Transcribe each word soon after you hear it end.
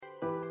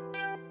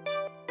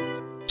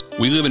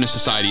We live in a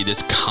society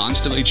that's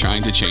constantly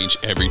trying to change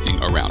everything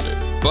around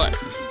it. But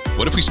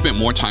what if we spent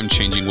more time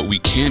changing what we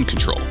can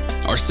control,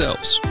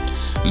 ourselves?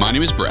 My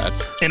name is Brad.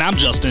 And I'm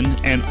Justin,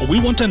 and we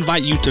want to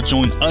invite you to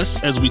join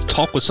us as we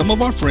talk with some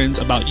of our friends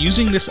about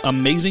using this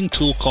amazing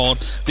tool called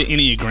the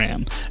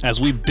Enneagram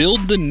as we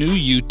build the new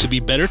you to be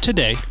better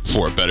today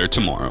for a better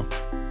tomorrow.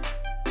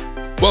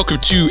 Welcome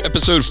to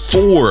episode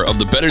 4 of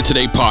the Better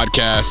Today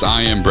podcast.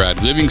 I am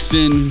Brad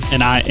Livingston.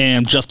 And I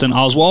am Justin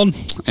Oswald.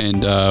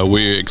 And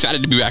we're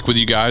excited to be back with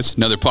you guys.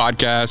 Another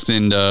podcast.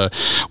 And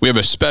we have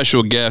a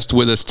special guest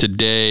with us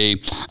today.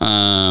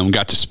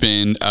 Got to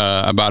spend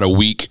about a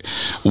week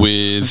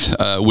with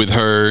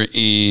her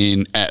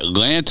in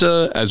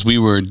Atlanta as we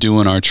were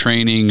doing our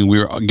training. We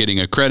were getting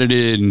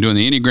accredited and doing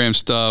the Enneagram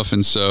stuff.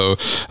 And so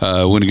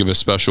we want to give a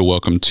special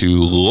welcome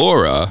to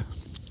Laura.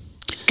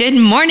 Good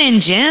morning,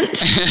 gents.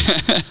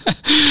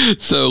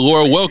 So,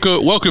 Laura,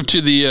 welcome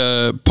to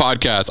the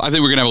podcast. I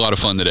think we're gonna have a lot of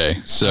fun today.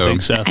 So, I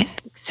think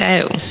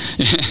so.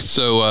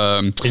 So,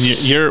 and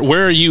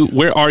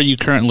where are you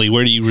currently?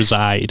 Where do you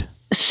reside?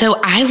 So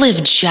I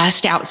live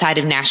just outside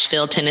of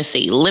Nashville,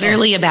 Tennessee,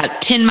 literally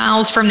about 10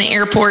 miles from the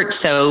airport.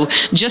 So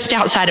just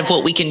outside of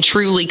what we can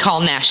truly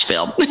call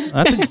Nashville.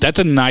 That's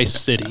a nice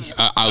city.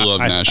 I love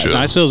Nashville.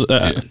 Nashville's.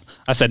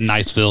 I said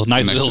Niceville.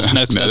 Niceville's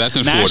next. No, that's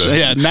in Florida.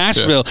 Yeah,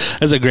 Nashville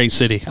is a great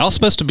city. I was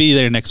supposed to be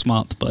there next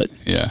month, but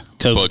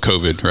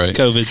COVID, right?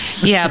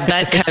 COVID. Yeah,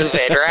 but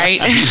COVID,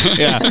 right?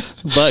 Yeah,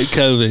 but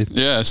COVID.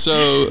 Yeah.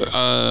 So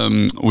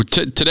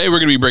today we're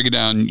going to be breaking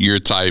down your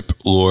type,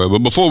 Laura. But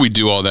before we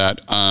do all that,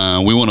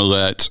 we want to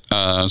let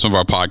some of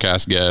our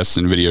podcast guests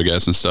and video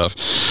guests and stuff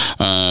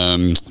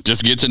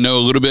just get to know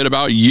a little bit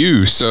about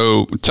you.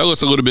 So tell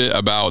us a little bit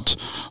about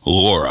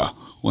Laura.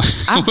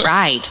 All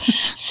right.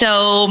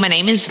 So my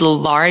name is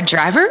Laura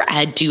Driver.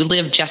 I do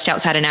live just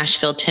outside of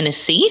Nashville,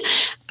 Tennessee.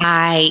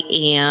 I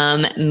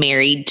am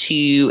married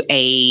to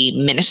a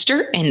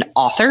minister and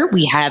author.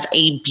 We have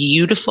a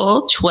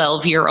beautiful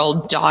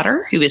 12-year-old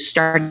daughter who is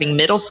starting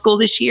middle school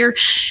this year.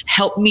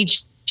 Help me,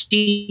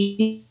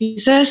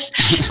 Jesus.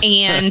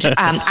 And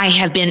I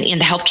have been in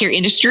the healthcare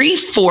industry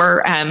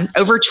for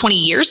over 20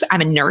 years.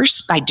 I'm a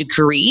nurse by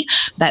degree,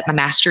 but my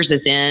master's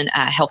is in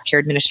healthcare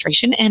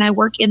administration, and I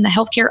work in the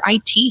healthcare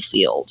IT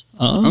field.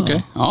 Oh, okay.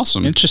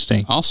 Awesome.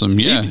 Interesting. Awesome.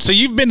 Yeah. So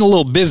you've been a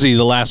little busy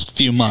the last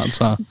few months,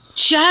 huh?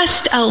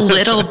 Just a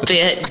little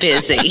bit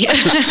busy.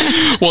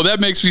 Well, that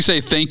makes me say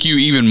thank you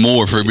even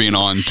more for being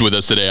on with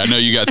us today. I know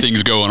you got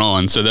things going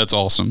on, so that's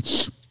awesome.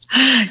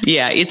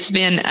 Yeah, it's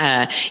been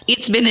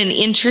an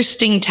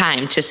interesting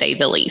time, to say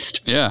the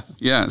least.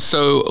 Yeah.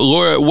 So,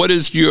 Laura, what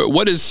is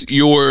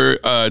your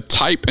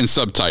type and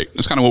subtype?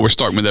 That's kind of what we're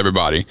starting with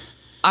everybody.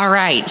 All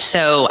right.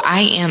 So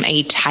I am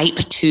a type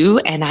 2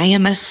 and I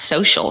am a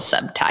social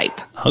subtype.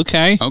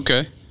 Okay.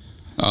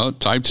 Oh,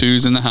 type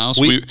 2's in the house.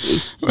 We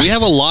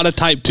have a lot of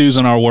type 2's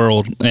in our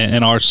world,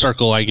 in our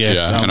circle, I guess.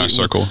 Yeah, in our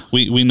circle.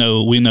 We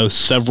know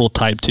several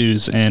type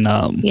 2's, and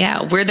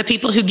yeah, we're the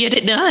people who get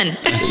it done.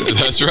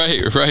 That's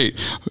right.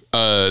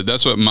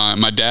 That's what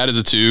my dad is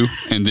a 2,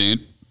 and then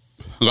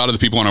a lot of the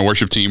people on our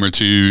worship team are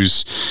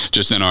 2's.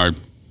 Just in our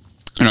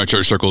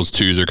church circles,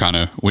 2's are kind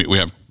of we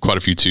have quite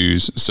a few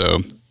 2's. So.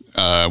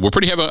 We're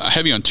pretty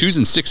heavy on 2's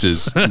and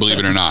 6's, believe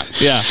it or not.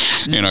 Yeah.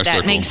 In our circle.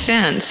 That makes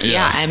sense.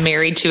 Yeah. I'm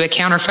married to a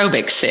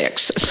counterphobic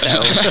 6, so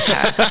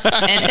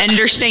and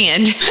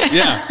understand.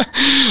 Yeah.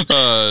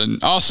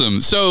 Awesome.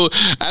 So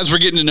as we're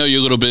getting to know you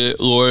a little bit,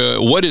 Laura,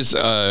 what is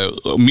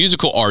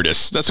musical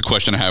artist? That's a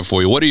question I have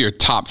for you. What are your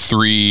top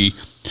 3?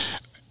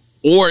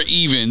 Or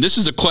even, this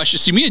is a question,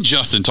 see, me and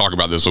Justin talk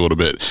about this a little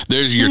bit.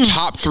 There's your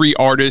top 3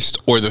 artists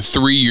or the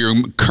 3 you're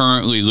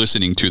currently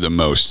listening to the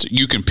most.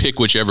 You can pick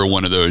whichever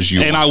one of those you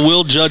want. And I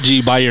will judge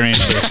you by your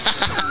answer.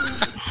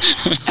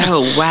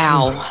 Oh,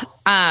 wow.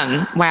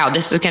 Wow,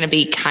 this is going to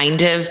be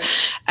kind of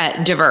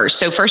diverse.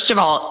 So first of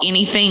all,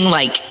 anything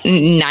like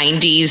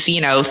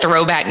 90s,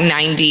 throwback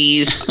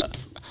 90s,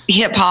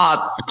 hip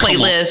hop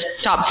playlist,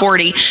 top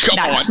 40.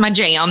 That's my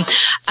jam.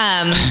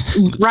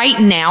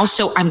 Right now,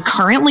 so I'm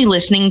currently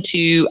listening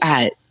to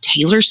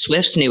Taylor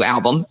Swift's new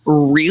album.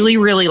 Really,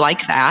 really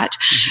like that.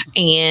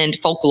 And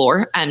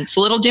Folklore. It's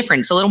a little different.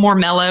 It's a little more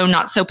mellow,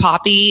 not so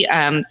poppy,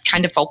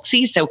 kind of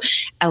folksy. So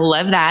I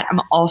love that. I'm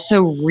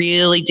also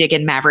really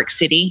digging Maverick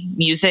City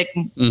music,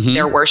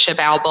 their worship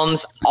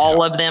albums,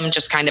 all of them,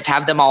 just kind of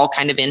have them all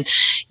kind of in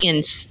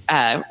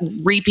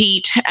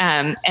repeat.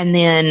 And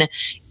then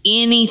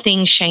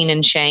anything Shane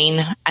and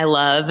Shane, I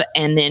love.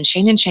 And then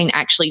Shane and Shane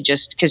actually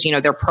just, because,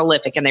 they're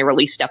prolific and they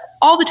release stuff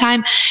all the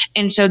time.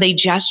 And so they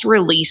just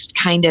released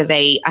kind of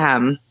a,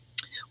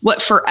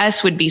 what for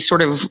us would be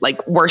sort of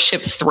like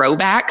worship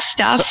throwback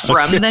stuff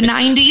from the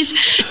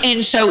 90s.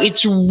 And so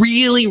it's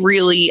really,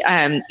 really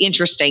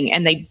interesting.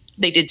 And they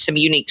did some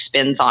unique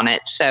spins on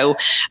it. So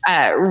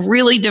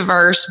really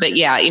diverse. But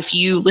yeah, if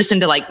you listen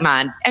to like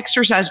my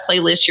exercise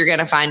playlist, you're going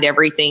to find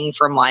everything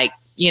from like,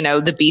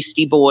 the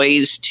Beastie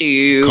Boys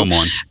to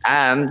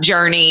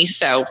Journey.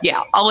 So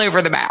yeah, all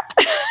over the map.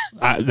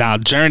 Now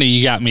Journey,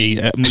 you got me.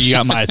 You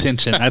got my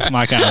attention. That's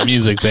my kind of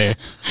music there.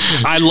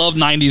 I love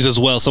 90s as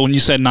well. So when you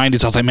said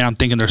 90s, I was like, man, I'm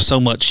thinking there's so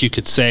much you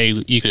could say.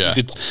 You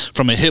could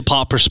from a hip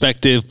hop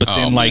perspective, but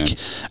then like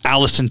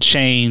Alice in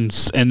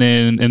Chains, and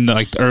then in the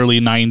like the early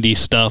 90s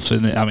stuff.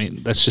 And I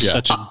mean, that's just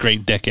such a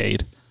great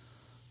decade.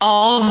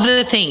 All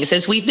the things,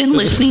 as we've been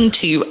listening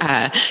to,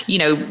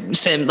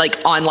 some like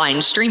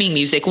online streaming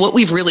music, what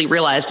we've really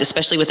realized,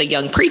 especially with a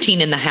young preteen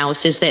in the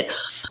house, is that,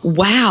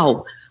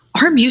 wow,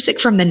 our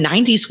music from the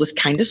 90s was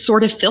kind of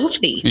sort of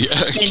filthy. Yeah.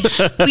 And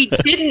we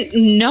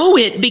didn't know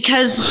it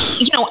because,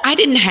 I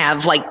didn't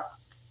have like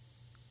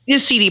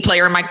this CD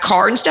player in my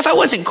car and stuff. I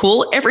wasn't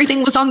cool.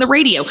 Everything was on the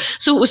radio.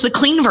 So it was the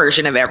clean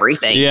version of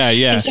everything. Yeah,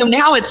 yeah. And so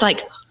now it's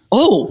like,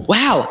 oh,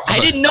 wow,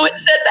 I didn't know it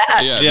said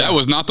that. Yeah, that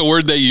was not the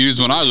word they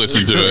used when I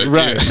listened to it.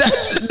 Right.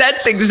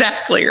 That's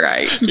exactly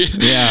right.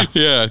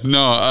 Yeah.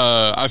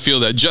 No, I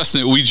feel that.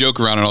 Justin, we joke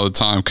around it all the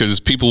time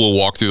because people will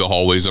walk through the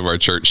hallways of our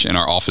church and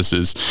our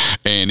offices.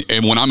 And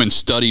when I'm in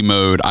study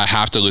mode, I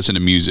have to listen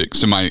to music.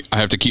 So I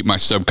have to keep my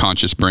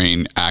subconscious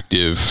brain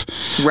active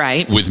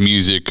with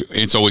music.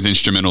 It's always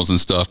instrumentals and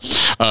stuff.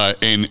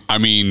 And I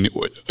mean,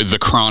 the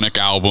Chronic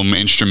album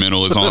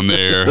instrumental is on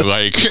there.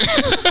 Like,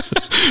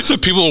 so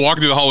people will walk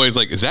through the hallway. It's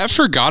like, is that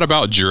Forgot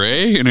About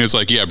Dre? And it's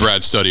like, yeah,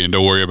 Brad's studying.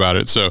 Don't worry about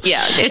it. So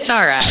yeah, it's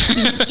all right.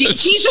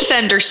 Jesus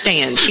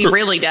understands. He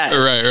really does.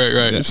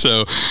 Right. Yeah.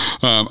 So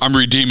I'm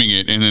redeeming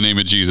it in the name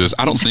of Jesus.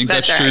 I don't think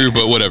that's true,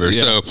 but whatever.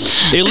 Yeah. So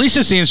at least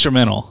it's the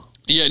instrumental.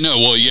 Yeah, no,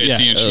 well, it's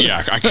the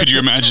instrumental. Could you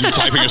imagine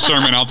typing a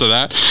sermon out to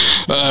that?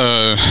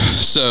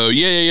 So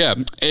yeah.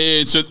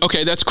 And so,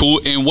 okay, that's cool.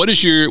 And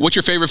what's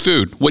your favorite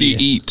food? What do you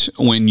eat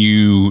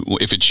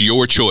if it's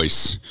your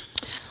choice?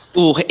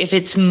 Ooh, if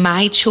it's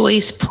my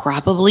choice,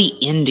 probably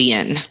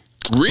Indian.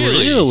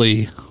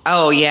 Really?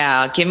 Oh,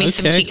 yeah. Give me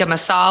some tikka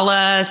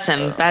masala,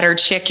 some butter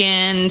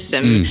chicken,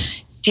 some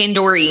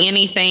tandoori,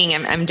 anything.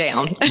 I'm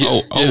down.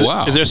 Oh,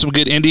 wow. Is there some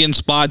good Indian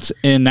spots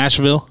in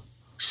Nashville?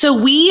 So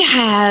we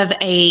have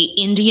a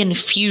Indian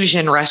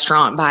fusion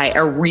restaurant by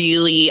a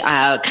really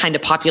kind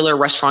of popular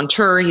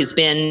restaurateur. He's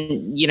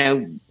been,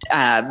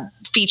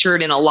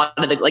 featured in a lot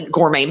of the like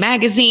gourmet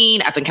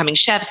magazine, up and coming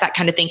chefs, that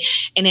kind of thing.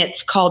 And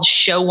it's called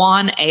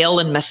Showan Ale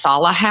and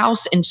Masala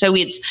House. And so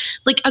it's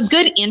like a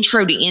good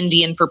intro to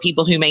Indian for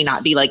people who may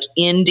not be like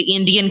into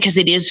Indian because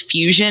it is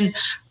fusion.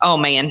 Oh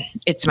man,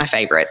 it's my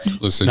favorite.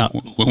 Listen,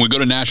 when we go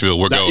to Nashville,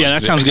 we're going. Yeah,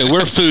 that sounds good.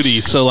 We're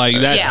foodies, so like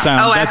that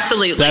sounds.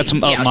 Absolutely. That's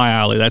up my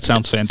alley. That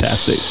sounds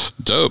fantastic.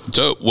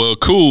 Dope. Well,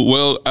 cool.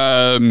 Well,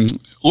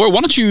 Laura,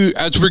 why don't you,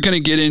 as we're going to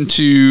get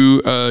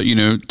into,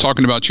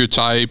 talking about your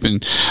type,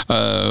 and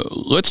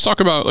let's talk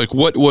about like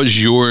what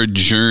was your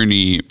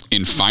journey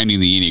in finding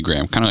the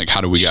Enneagram? Kind of like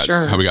how we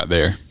got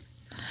there.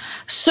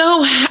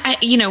 So,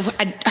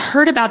 I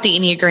heard about the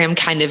Enneagram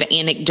kind of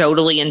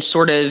anecdotally and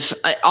sort of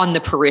on the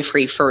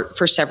periphery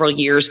for several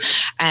years.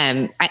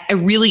 I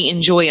really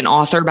enjoy an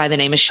author by the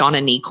name of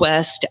Shauna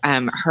Niequist.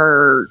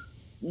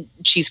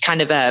 She's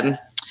kind of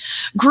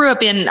grew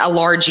up in a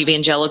large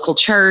evangelical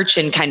church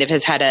and kind of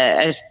has had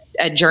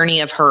a journey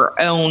of her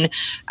own.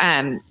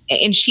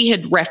 And she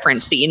had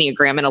referenced the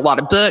Enneagram in a lot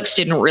of books,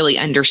 didn't really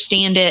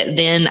understand it.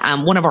 Then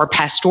one of our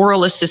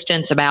pastoral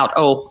assistants about,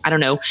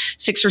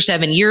 6 or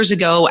 7 years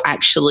ago,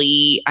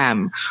 actually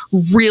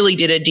really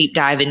did a deep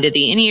dive into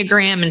the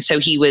Enneagram. And so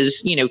he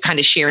was, kind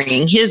of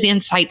sharing his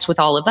insights with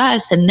all of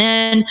us. And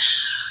then,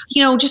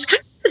 just kind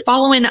of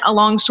following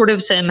along sort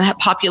of some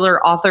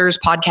popular authors,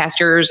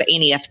 podcasters,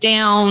 Annie F.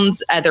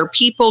 Downs, other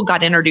people,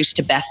 got introduced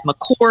to Beth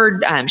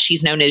McCord.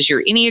 She's known as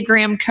your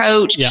Enneagram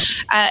coach. Yep.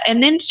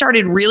 And then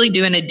started really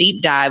doing a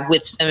deep dive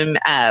with some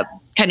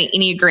kind of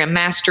Enneagram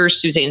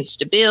masters, Suzanne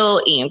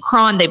Stabile, Ian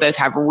Cron. They both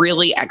have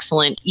really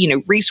excellent,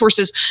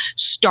 resources.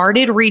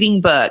 Started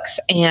reading books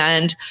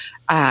and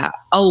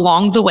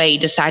along the way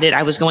decided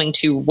I was going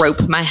to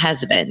rope my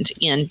husband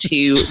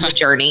into the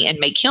journey and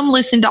make him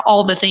listen to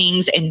all the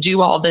things and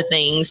do all the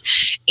things.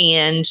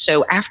 And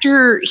so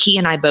after he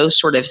and I both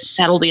sort of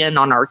settled in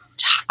on our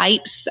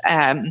types,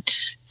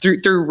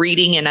 through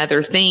reading and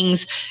other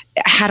things,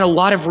 had a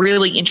lot of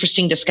really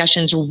interesting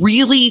discussions,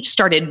 really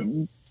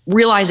started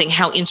realizing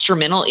how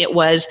instrumental it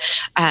was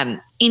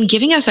in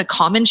giving us a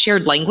common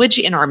shared language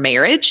in our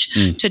marriage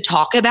to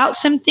talk about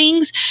some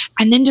things,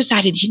 and then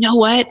decided, you know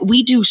what,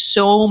 we do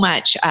so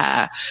much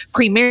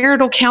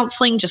premarital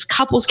counseling, just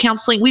couples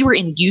counseling. We were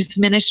in youth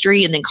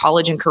ministry and then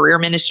college and career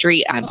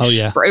ministry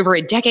for over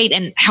a decade,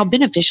 and how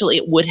beneficial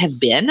it would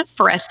have been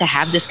for us to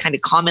have this kind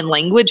of common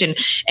language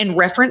and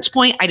reference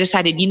point. I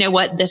decided, you know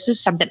what, this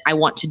is something I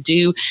want to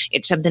do.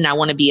 It's something I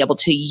want to be able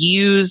to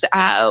use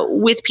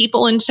with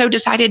people, and so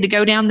decided to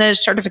go down the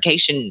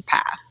certification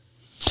path.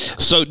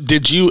 So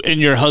did you and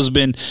your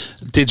husband,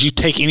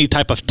 take any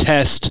type of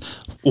test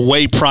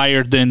way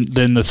prior than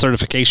the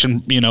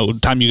certification,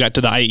 time you got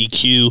to the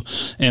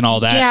IEQ and all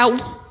that? Yeah.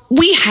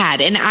 We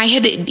had, and I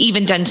had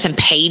even done some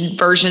paid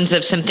versions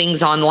of some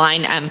things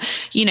online.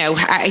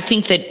 I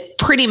think that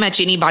pretty much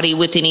anybody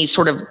with any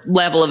sort of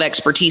level of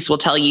expertise will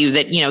tell you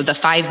that, the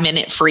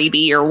 5-minute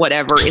freebie or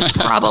whatever is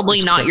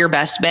probably not your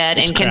best bet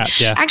and can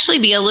actually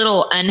be a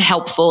little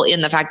unhelpful in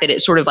the fact that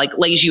it sort of like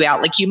lays you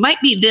out. Like you might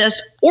be this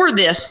or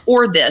this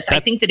or this. I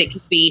think that it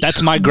could be.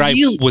 That's my gripe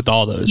with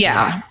all those.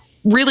 Yeah.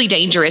 Really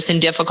dangerous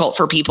and difficult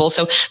for people.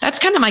 So that's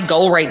kind of my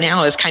goal right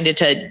now, is kind of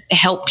to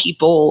help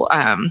people.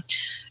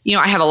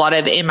 I have a lot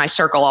of in my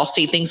circle, I'll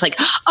see things like,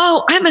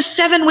 oh, I'm a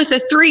 7 with a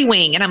 3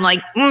 wing. And I'm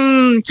like,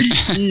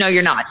 no,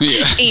 you're not.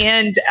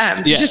 And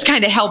just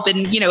kind of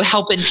helping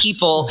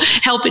people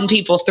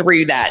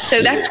through that.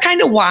 So that's kind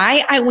of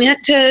why I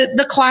went to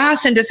the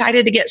class and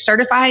decided to get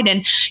certified.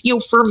 And,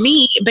 for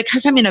me,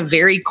 because I'm in a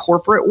very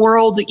corporate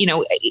world,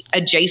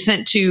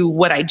 adjacent to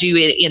what I do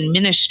in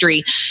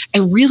ministry, I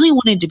really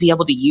wanted to be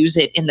able to use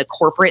it in the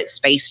corporate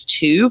space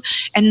too.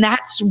 And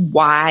that's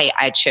why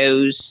I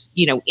chose,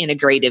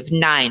 Integrative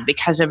 9.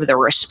 Because of the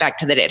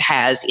respect that it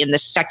has in the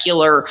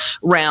secular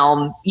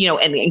realm,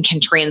 and can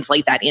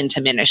translate that into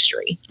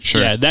ministry.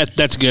 Sure. Yeah,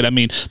 that's good. I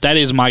mean, that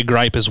is my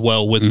gripe as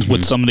well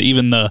with some of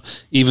the,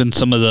 even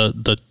some of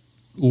the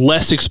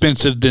less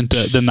expensive than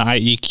the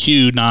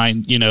IEQ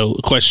 9,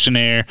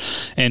 questionnaire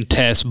and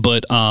test.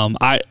 But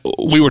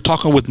we were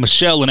talking with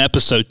Michelle in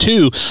episode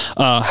 2,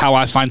 how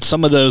I find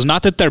some of those,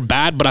 not that they're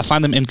bad, but I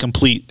find them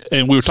incomplete.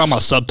 And we were talking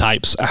about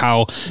subtypes,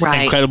 how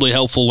incredibly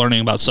helpful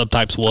learning about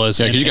subtypes was.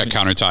 Yeah, because you got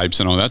countertypes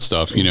and all that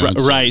stuff,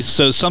 Right.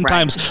 So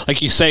sometimes,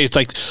 like you say, it's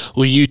like,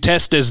 well, you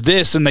test as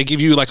this, and they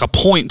give you like a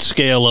point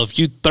scale of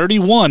you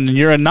 31 and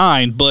you're a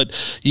 9,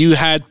 but you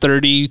had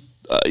 30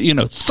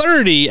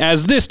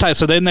 as this type.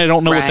 So then they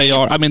don't know what they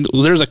are. I mean,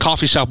 there's a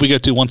coffee shop we go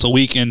to once a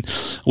week, and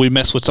we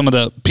mess with some of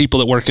the people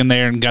that work in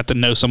there and got to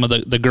know some of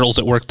the girls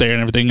that work there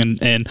and everything.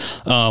 And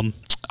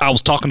I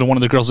was talking to one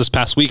of the girls this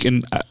past week,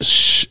 and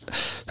she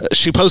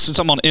posted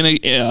something on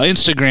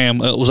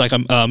Instagram. It was like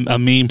a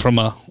meme from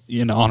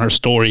on her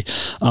story.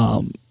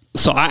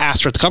 So I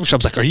asked her at the coffee shop, I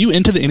was like, are you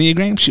into the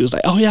Enneagram? She was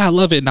like, oh yeah, I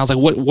love it. And I was like,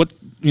 what,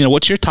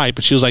 what's your type?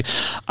 And she was like,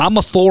 I'm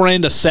a 4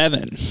 and a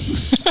 7.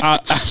 I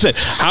said,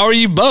 how are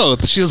you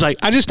both? She was like,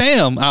 I just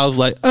am. I was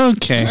like,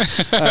 okay.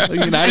 I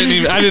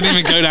didn't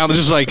even go down.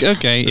 Just like,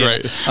 okay. Yeah.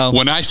 Right.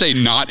 When I say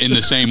not in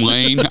the same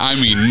lane,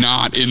 I mean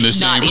not in the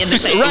same. Not in the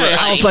same. Right.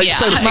 I was like,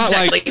 so it's not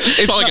like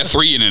it's not like a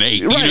 3 and an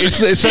 8. Right.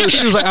 So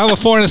she was like, I'm a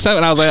 4 and a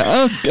 7. I was like,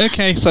 oh,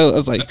 okay. So I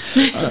was like,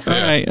 all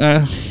right,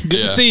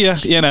 good to see you. I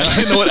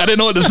didn't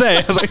know what to say.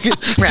 I was like,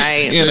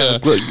 right.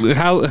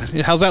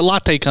 How's that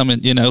latte coming?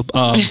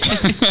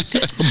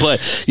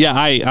 But yeah,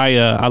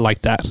 I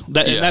like that.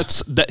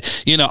 That's that.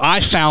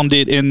 I found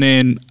it, and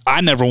then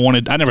I never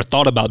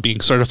thought about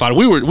being certified.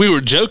 We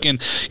were joking.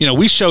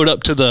 We showed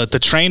up to the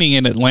training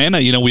in Atlanta.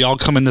 We all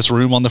come in this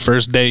room on the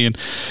first day,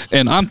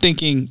 and I'm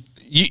thinking,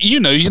 you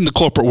in the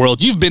corporate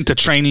world, you've been to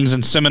trainings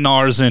and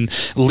seminars and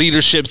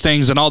leadership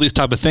things and all these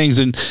type of things,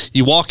 and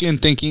you walk in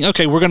thinking,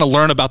 okay, we're going to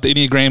learn about the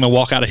Enneagram and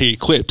walk out of here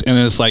equipped, and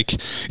it's like,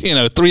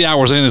 3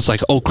 hours in, it's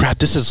like, oh crap,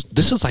 this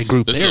is like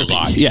group therapy. Is a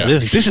lot. Yeah,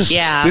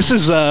 this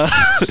is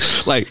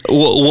like,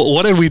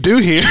 what did we do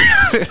here?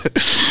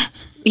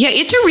 Yeah,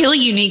 it's a really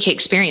unique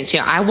experience.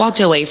 I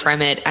walked away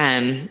from it,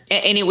 and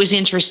it was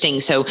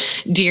interesting. So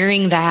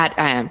during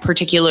that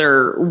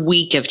particular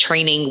week of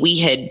training, we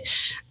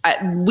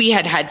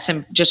had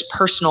some just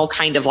personal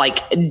kind of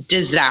like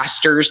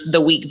disasters the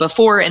week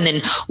before. And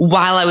then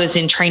while I was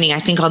in training,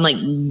 I think on like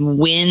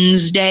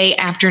Wednesday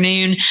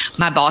afternoon,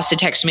 my boss had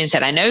texted me and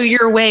said, I know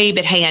you're away,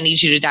 but hey, I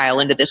need you to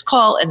dial into this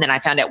call. And then I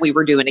found out we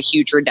were doing a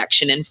huge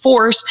reduction in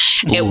force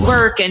at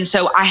work. And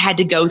so I had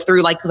to go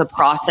through like the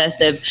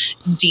process of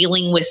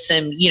dealing with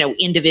some,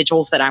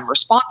 individuals that I'm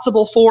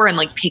responsible for and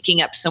like picking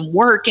up some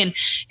work and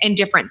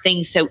different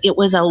things. So it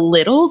was a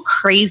little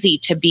crazy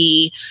to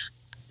be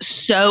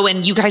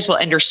and you guys will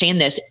understand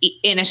this,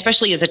 and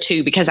especially as a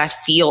 2, because I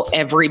feel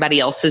everybody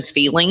else's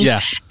feelings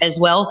as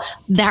well.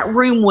 That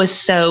room was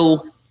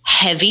so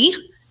heavy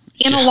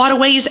in a lot of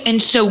ways and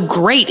so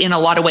great in a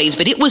lot of ways,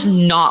 but it was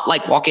not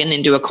like walking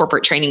into a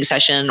corporate training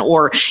session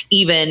or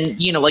even,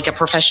 like a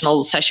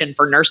professional session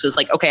for nurses.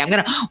 Like, okay, I'm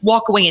going to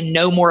walk away and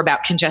know more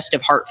about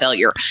congestive heart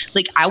failure.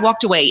 Like I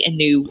walked away and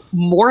knew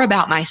more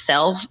about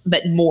myself,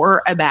 but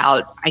more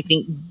about, I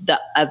think, the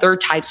other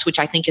types, which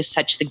I think is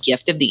such the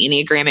gift of the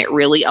Enneagram. It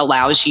really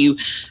allows you,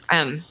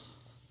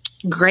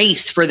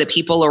 grace for the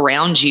people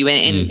around you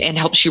and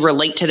helps you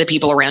relate to the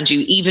people around you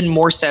even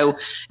more so. I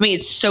mean,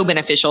 it's so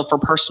beneficial for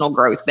personal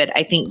growth, but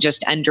I think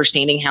just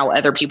understanding how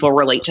other people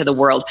relate to the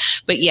world.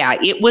 But yeah,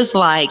 it was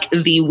like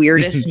the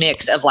weirdest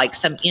mix of like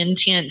some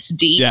intense,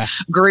 deep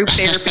group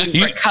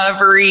therapy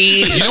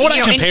recovery. You know what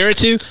I compare it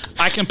to?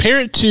 I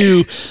compare it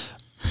to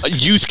a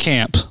youth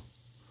camp.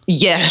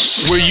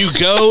 Yes. Where you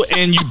go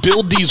and you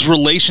build these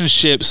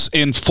relationships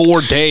in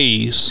 4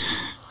 days,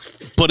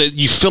 but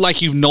you feel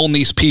like you've known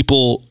these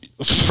people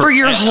for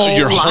your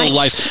whole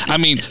life. I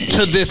mean,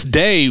 to this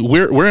day,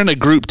 we're in a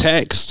group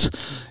text.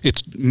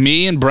 It's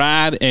me and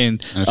Brad and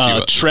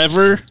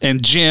Trevor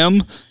and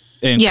Jim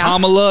and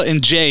Kamala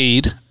and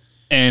Jade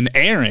and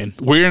Aaron.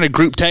 We're in a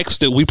group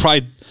text that we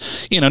probably,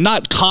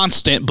 not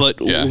constant, but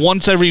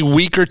once every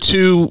week or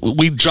two,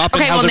 we drop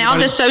in. Okay, well, now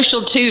the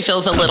social too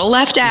feels a little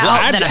left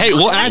out.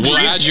 We'll add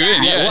you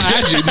in. Yeah. We'll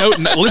add you. No,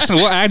 listen,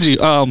 we'll add you.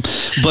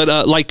 But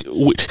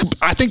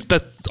I think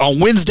that on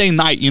Wednesday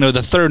night,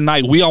 the third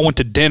night, we all went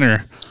to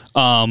dinner.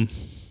 Trevor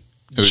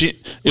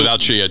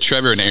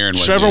and Aaron.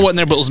 Trevor wasn't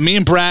there, but it was me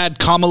and Brad,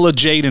 Kamala,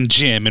 Jade, and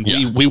Jim, and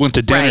we went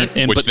to dinner. Right.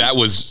 And that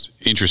was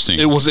interesting.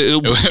 It was,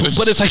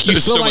 but it's like you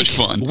feel like much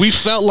fun. We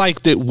felt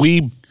like that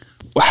we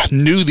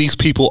knew these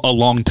people a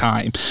long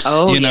time.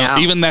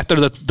 Even after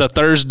the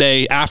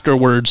Thursday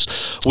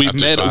afterwards, we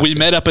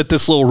met up at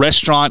this little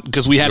restaurant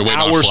because we had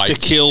hours to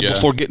kill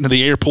before getting to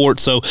the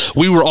airport. So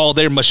we were all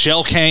there.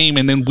 Michelle came,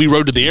 and then we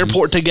rode to the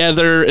airport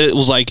together. It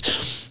was like.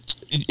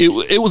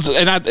 It was,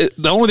 and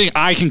the only thing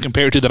I can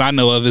compare it to that I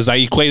know of is I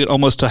equate it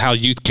almost to how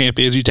youth camp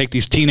is. You take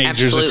these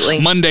teenagers,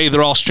 Monday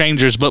they're all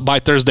strangers, but by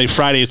Thursday,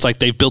 Friday, it's like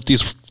they've built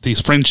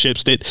these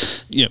friendships that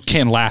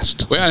can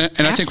last. Well,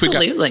 and I think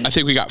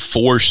we got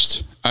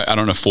forced. I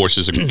don't know if forced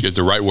is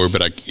the right word,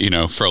 but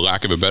for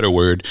lack of a better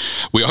word,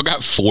 we all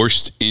got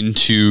forced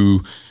into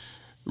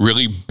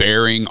really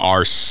bearing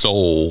our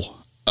soul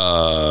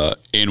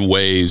in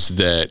ways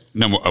that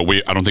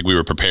I don't think we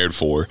were prepared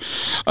for.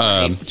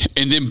 And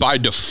then by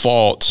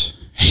default,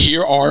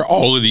 here are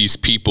all of these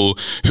people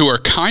who are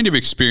kind of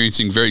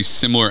experiencing very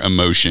similar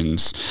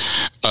emotions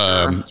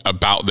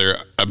about their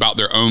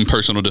own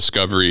personal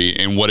discovery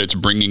and what it's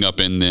bringing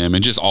up in them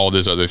and just all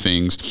these other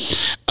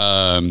things.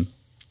 And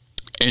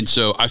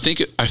so I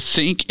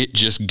think it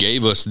just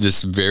gave us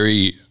this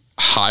very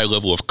high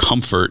level of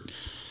comfort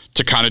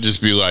to kind of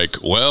just be like,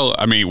 well,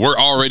 I mean, we're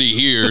already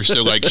here.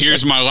 So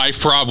here's my life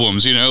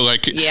problems,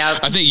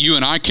 I think you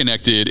and I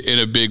connected in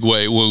a big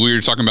way when we were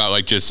talking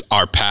about just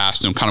our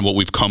past and kind of what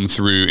we've come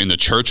through in the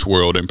church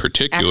world in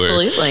particular.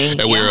 Absolutely.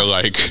 And we were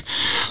like,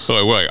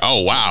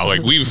 oh wow,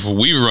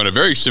 we've run a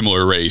very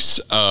similar race.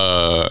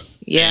 In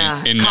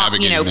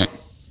navigating that.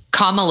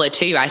 Kamala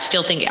too. I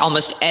still think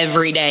almost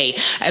every day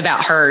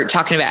about her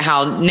talking about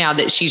how now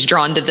that she's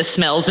drawn to the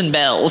smells and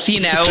bells,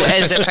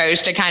 as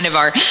opposed to kind of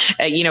our,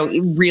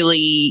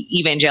 really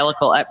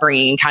evangelical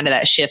upbringing, kind of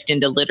that shift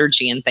into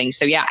liturgy and things.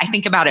 So I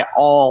think about it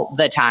all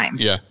the time.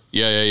 Yeah.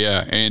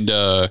 And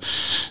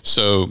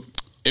so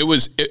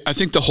I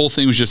think the whole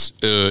thing was just,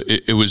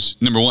 it was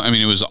number one. I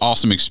mean, it was an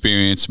awesome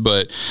experience,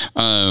 but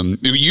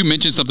you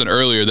mentioned something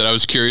earlier that I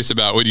was curious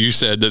about when you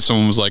said that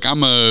someone was like,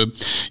 I'm a,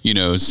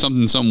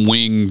 some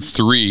wing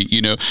 3,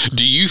 do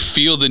you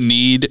feel the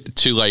need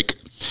to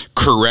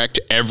correct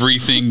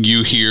everything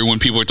you hear when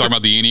people are talking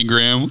about the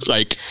Enneagram?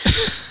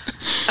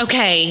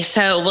 Okay,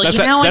 so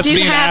that's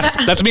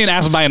being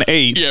asked by an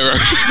 8. Yeah, right.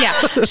 Yeah.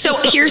 So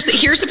here's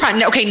the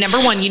problem. Okay, number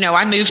one,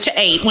 I moved to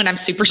 8 when I'm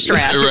super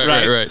stressed.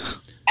 Right.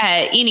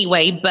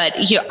 Anyway, but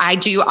I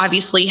do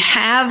obviously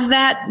have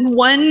that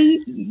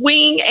 1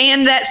 wing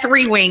and that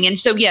 3 wing. And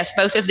so, yes,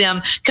 both of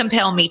them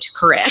compel me to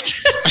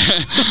correct.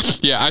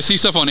 Yeah, I see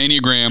stuff on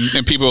Enneagram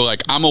and people are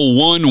like, I'm a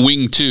 1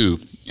 wing 2.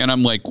 And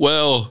I'm like,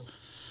 well,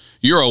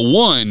 you're a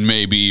 1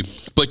 maybe,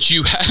 but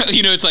you have,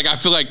 it's I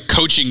feel like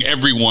coaching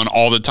everyone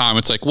all the time.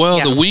 It's like,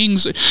 well, the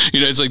wings,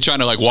 it's trying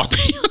to walk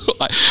people.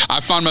 I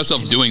find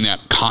myself doing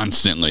that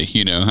constantly,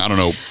 I don't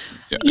know.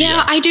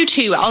 Yeah, I do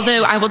too.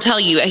 Although I will tell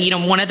you,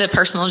 one of the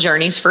personal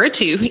journeys for a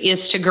 2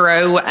 is to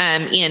grow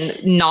in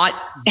not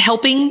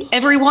helping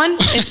everyone,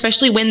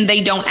 especially when they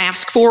don't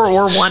ask for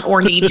or want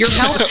or need your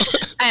help.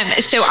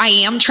 So I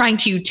am trying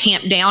to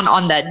tamp down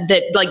on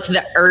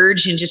the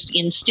urge and just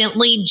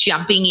instantly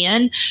jumping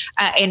in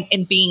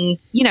and being,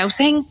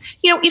 saying,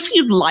 if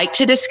you'd like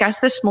to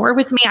discuss this more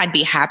with me, I'd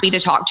be happy to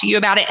talk to you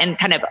about it, and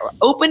kind of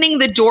opening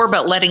the door,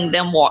 but letting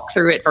them walk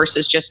through it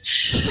versus just,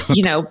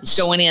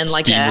 going in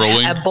like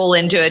a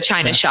bull into a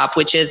china shop,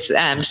 which is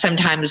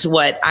sometimes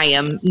what I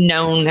am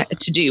known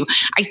to do.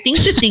 I think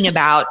the thing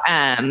about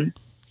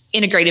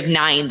Integrative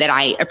 9 that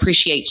I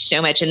appreciate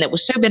so much and that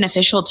was so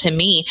beneficial to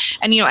me,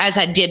 and as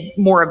I did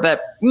more of a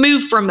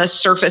move from a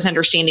surface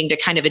understanding to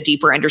kind of a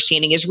deeper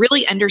understanding, is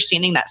really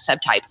understanding that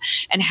subtype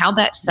and how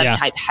that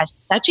subtype has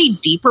such a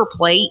deeper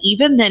play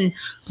even than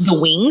the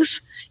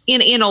wings.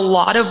 In a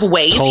lot of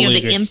ways, totally the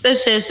agree.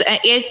 Emphasis,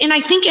 and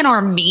I think in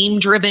our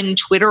meme-driven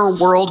Twitter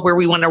world where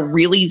we want to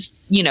really,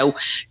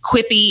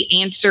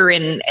 quippy answer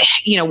and,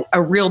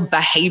 a real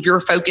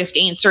behavior-focused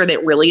answer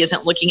that really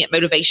isn't looking at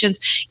motivations,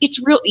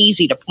 it's real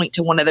easy to point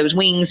to one of those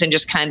wings and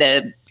just kind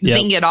of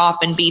zing it off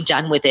and be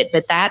done with it.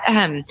 But that,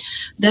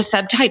 the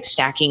subtype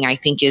stacking, I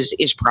think,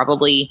 is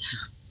probably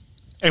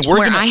and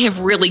I have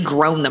really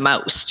grown the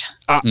most.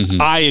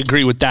 I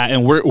agree with that,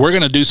 and we're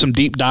going to do some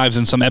deep dives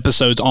and some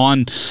episodes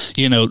on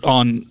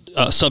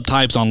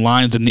subtypes on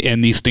lines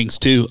and these things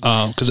too,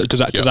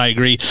 because I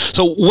agree.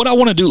 So what I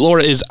want to do,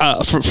 Laura, is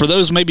for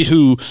those maybe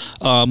who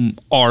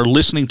are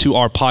listening to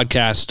our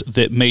podcast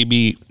that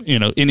maybe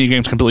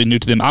Enneagram's completely new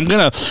to them, I'm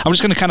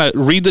just gonna kind of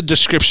read the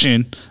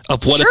description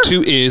of what a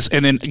 2 is,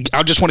 and then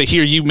I just want to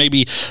hear you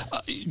maybe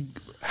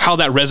how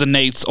that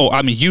resonates. Or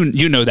I mean,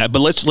 you know that, but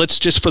let's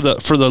just for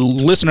the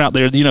listener out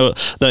there, you know,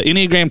 the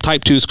Enneagram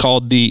Type 2 is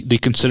called the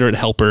considerate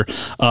helper.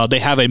 They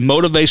have a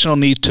motivational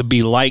need to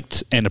be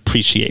liked and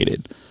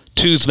appreciated.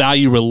 2s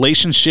value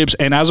relationships,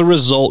 and as a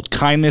result,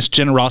 kindness,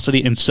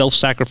 generosity, and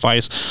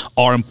self-sacrifice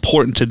are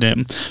important to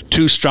them.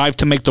 2s strive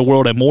to make the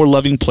world a more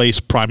loving place,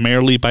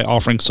 primarily by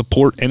offering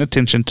support and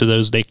attention to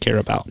those they care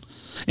about.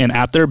 And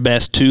at their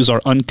best, 2s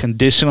are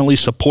unconditionally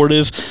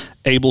supportive,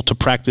 able to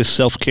practice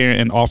self-care,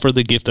 and offer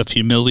the gift of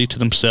humility to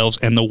themselves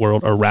and the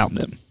world around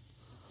them.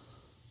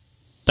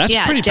 That's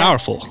pretty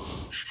powerful.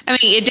 I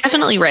mean, it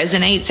definitely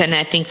resonates, and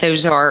I think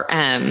those are...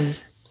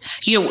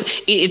 you know,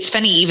 it's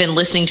funny, even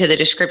listening to the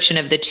description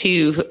of the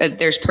 2,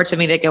 there's parts of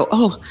me that go,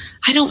 oh,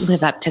 I don't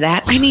live up to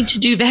that. I need to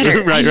do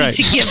better. I need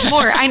to give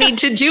more. I need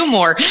to do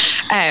more.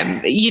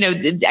 You know,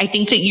 I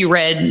think that you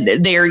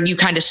read there, you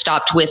kind of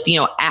stopped with, you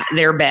know, at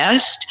their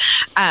best.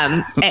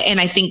 And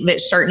I think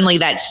that certainly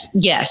that's,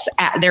 yes,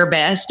 at their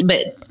best.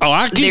 But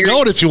I keep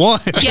going if you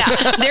want.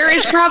 Yeah, there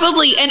is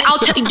probably, and I'll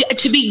tell you,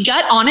 to be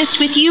gut honest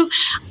with you,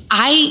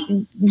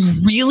 I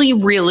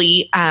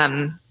really,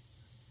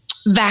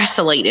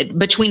 vacillated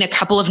between a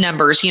couple of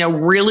numbers, you know,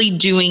 really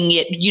doing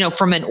it, you know,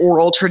 from an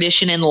oral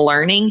tradition and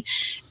learning,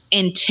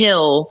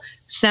 until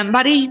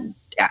somebody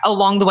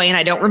along the way, and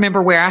I don't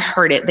remember where I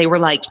heard it, they were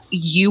like,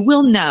 you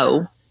will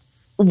know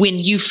when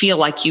you feel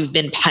like you've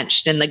been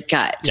punched in the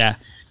gut. Yeah.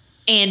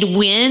 And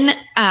when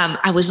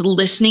I was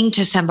listening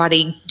to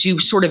somebody do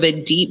sort of a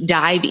deep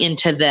dive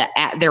into the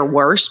at their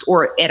worst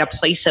or at a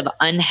place of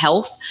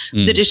unhealth,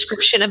 the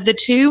description of the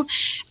 2,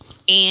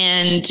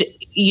 and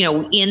you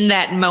know, in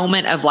that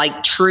moment of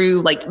like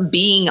true, like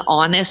being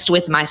honest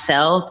with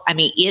myself, I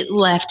mean, it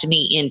left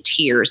me in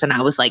tears, and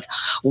I was like,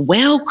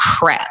 well,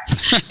 crap.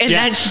 And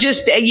that's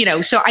just, you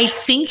know, so I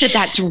think that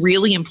that's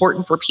really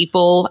important for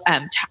people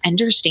to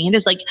understand,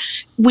 is like,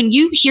 when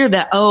you hear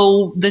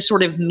the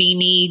sort of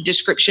meme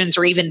descriptions,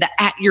 or even the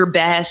at your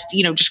best,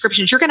 you know,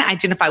 descriptions, you're going to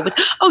identify with,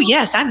 oh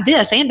yes, I'm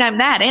this, and I'm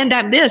that, and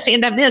I'm this,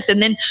 and I'm this.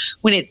 And then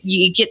when it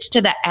gets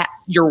to the at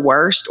your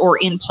worst, or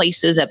in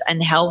places of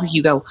unhealth,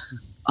 you go,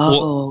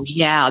 oh,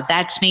 yeah,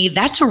 that's me.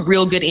 That's a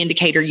real good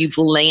indicator you've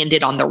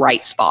landed on the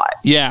right spot.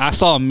 Yeah, I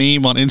saw a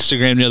meme on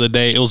Instagram the other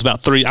day. It was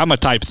about 3. I'm a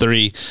Type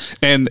 3.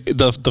 And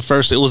the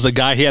first, it was the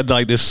guy, he had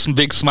like this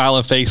big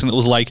smiling face, and it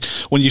was like,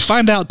 when you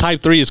find out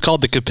Type 3 is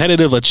called the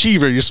competitive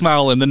achiever, you're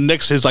smiling. And the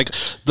next is like,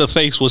 the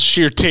face was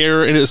sheer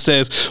terror. And it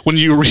says, when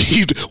you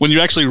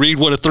actually read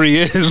what a 3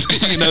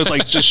 is, you know, it's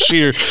like just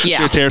sheer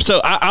terror. So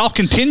I'll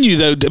continue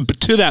though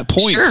to that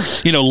point. Sure.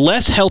 You know,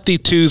 less healthy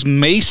 2s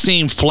may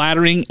seem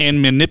flattering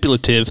and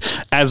manipulative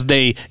as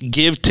they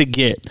give to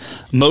get,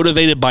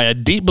 motivated by a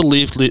deep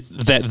belief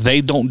that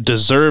they don't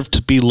deserve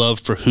to be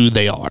loved for who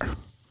they are.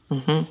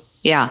 Mm-hmm.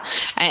 Yeah.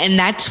 And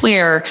that's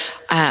where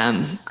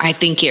I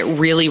think it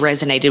really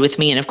resonated with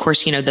me. And of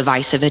course, you know, the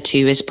vice of a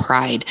 2 is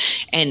pride.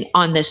 And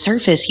on the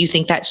surface, you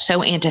think that's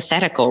so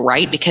antithetical,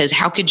 right? Because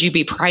how could you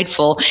be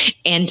prideful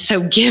and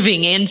so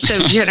giving and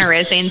so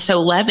generous and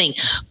so loving?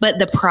 But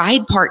the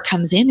pride part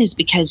comes in is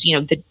because, you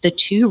know, the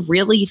 2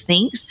 really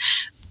thinks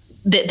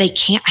that they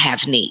can't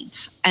have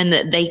needs, and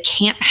that they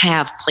can't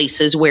have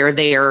places where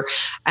they're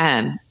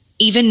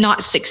even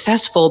not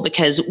successful,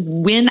 because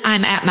when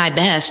I'm at my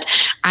best,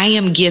 I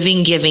am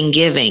giving,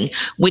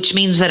 which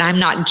means that I'm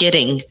not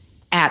getting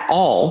at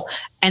all.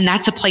 And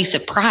that's a place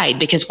of pride,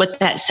 because what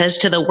that says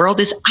to the world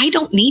is, I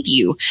don't need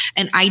you,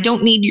 and I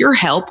don't need your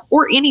help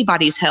or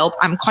anybody's help.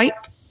 I'm quite,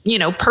 you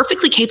know,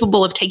 perfectly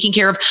capable of taking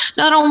care of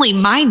not only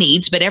my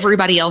needs, but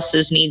everybody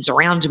else's needs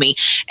around me.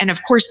 And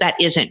of course, that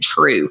isn't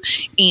true.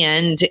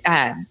 And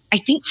I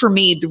think for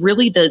me,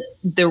 really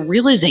the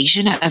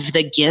realization of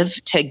the give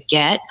to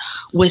get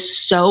was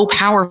so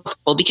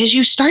powerful, because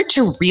you start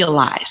to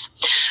realize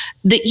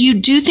that you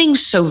do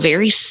things so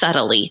very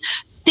subtly.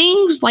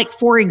 Things like,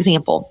 for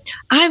example,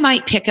 I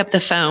might pick up the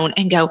phone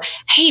and go,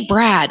 hey,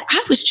 Brad,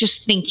 I was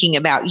just thinking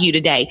about you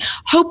today.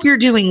 Hope you're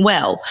doing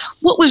well.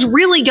 What was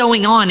really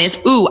going on is,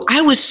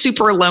 I was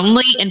super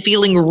lonely and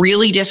feeling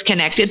really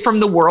disconnected from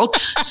the world.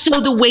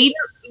 So the way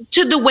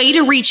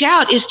to reach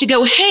out is to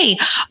go, hey,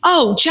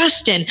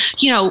 Justin,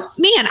 you know,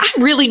 man, I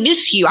really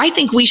miss you. I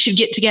think we should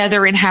get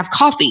together and have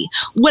coffee.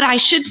 What I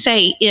should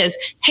say is,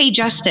 hey,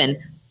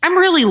 Justin, I'm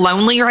really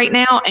lonely right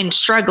now and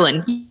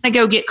struggling. I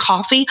go get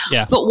coffee.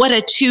 Yeah. But what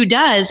a 2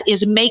 does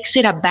is makes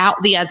it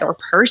about the other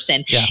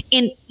person. Yeah.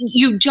 And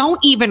you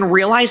don't even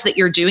realize that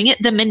you're doing it.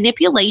 The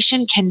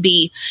manipulation can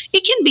be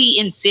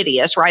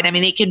insidious, right? I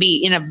mean, it can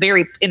be in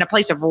a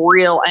place of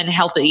real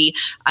unhealthy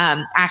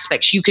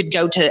aspects. You could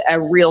go to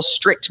a real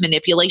strict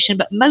manipulation,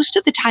 but most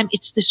of the time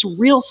it's this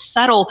real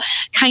subtle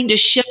kind of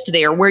shift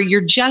there where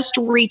you're just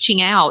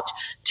reaching out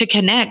to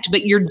connect,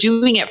 but you're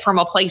doing it from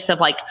a place of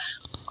like,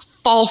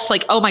 false,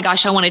 like, oh my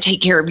gosh, I want to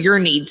take care of your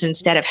needs,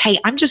 instead of, hey,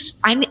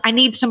 I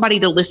need somebody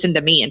to listen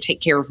to me and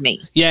take care of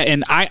me. Yeah.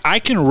 And I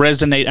can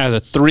resonate as a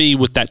 3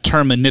 with that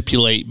term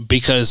manipulate,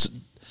 because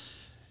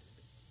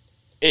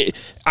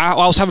I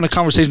was having a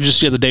conversation just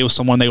the other day with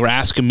someone. They were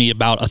asking me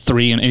about a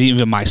 3 and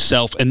even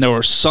myself. And there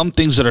were some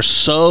things that are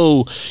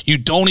so, you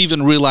don't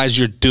even realize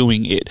you're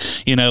doing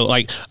it. You know,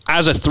 like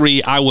as a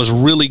 3, I was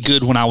really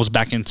good when I was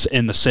back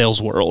in the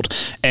sales world.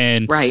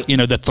 And, right. You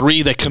know, the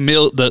 3,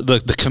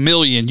 the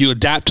chameleon, you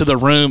adapt to the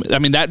room. I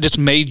mean, that just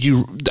made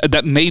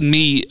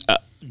me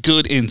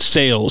good in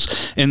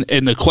sales. And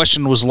the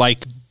question was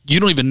like, you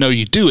don't even know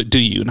you do it, do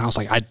you? And I was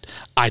like,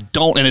 I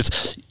don't. And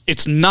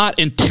it's not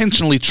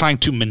intentionally trying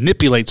to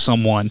manipulate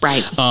someone.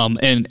 Right.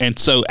 And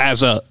so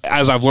as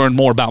I've learned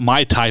more about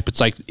my type, it's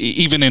like,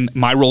 even in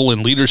my role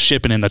in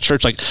leadership and in the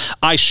church, like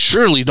I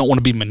surely don't want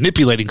to be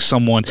manipulating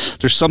someone.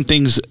 There's some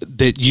things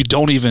that you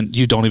don't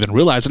even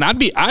realize. And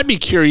I'd be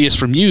curious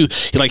from you,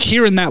 like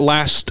hearing that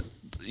last,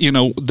 you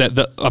know,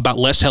 about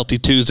less healthy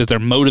 2s, that they're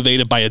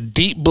motivated by a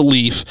deep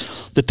belief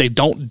that they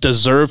don't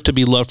deserve to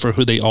be loved for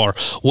who they are.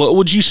 What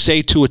would you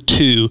say to a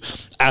 2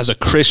 as a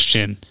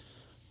Christian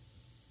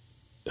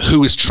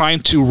who is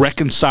trying to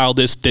reconcile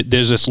this, that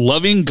there's this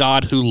loving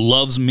God who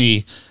loves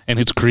me and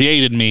has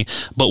created me,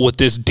 but with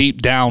this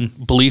deep down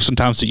belief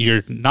sometimes that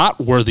you're not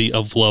worthy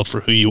of love for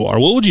who you are?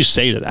 What would you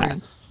say to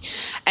that?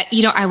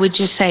 You know, I would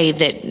just say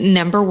that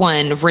number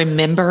one,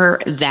 remember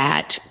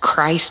that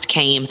Christ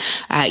came,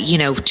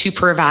 to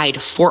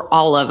provide for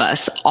all of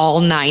us,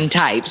 all 9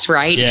 types,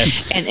 right?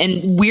 Yes.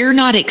 And we're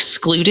not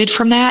excluded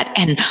from that.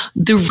 And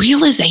the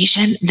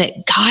realization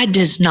that God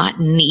does not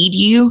need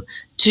you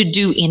to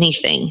do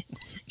anything.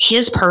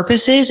 His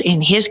purposes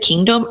in his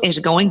kingdom is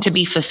going to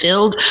be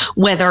fulfilled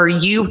whether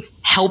you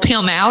help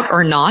him out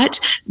or not.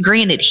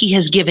 Granted, he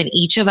has given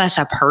each of us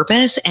a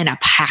purpose and a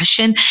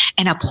passion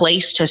and a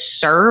place to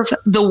serve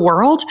the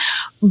world,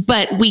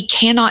 but we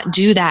cannot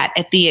do that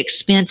at the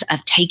expense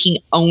of taking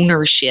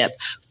ownership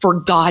for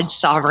God's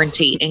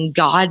sovereignty and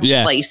God's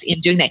place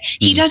in doing that.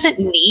 He doesn't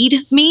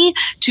need me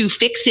to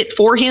fix it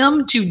for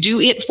him, to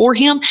do it for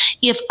him.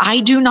 If I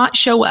do not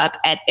show up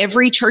at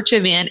every church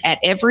event, at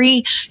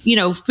every,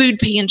 food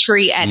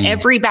pantry, at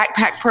every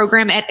backpack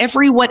program, at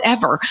every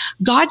whatever,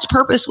 God's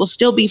purpose will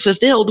still be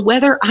fulfilled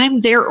whether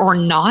I'm there or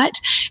not.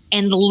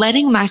 And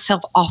letting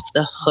myself off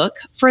the hook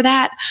for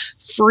that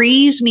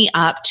frees me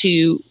up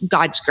to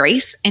God's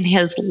grace and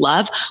his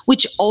love,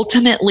 which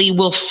ultimately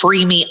will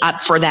free me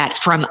up for that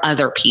from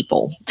other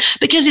people.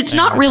 Because it's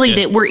not really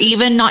that we're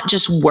even not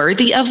just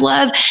worthy of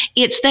love,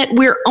 it's that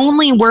we're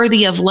only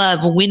worthy of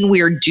love when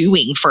we're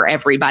doing for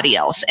everybody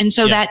else. And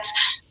so that's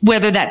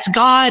whether that's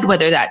God,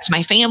 whether that's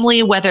my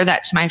family, whether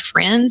that's my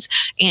friends,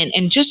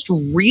 and just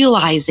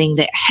realizing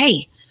that,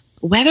 hey,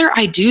 whether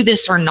I do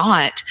this or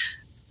not,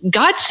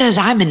 God says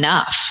I'm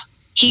enough.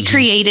 He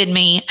created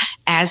me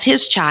as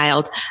his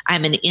child.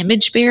 I'm an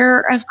image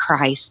bearer of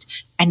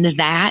Christ, and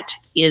that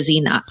is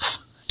enough.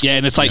 Yeah,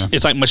 and it's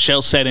like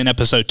Michelle said in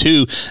episode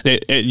 2,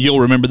 that you'll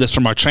remember this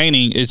from our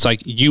training. It's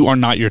like, you are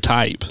not your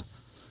type.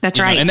 That's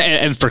right.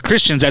 And for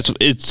Christians,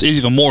 it's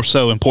even more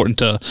so important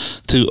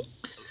to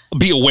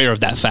be aware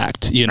of that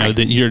fact.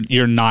 That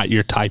you're not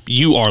your type.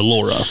 You are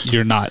Laura.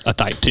 You're not a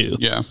type 2.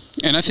 Yeah.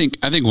 And I think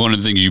one of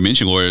the things you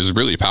mentioned, Laura, is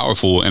really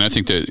powerful. And I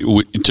think that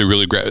to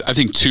really I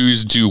think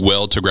 2s do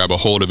well to grab a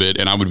hold of it.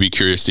 And I would be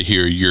curious to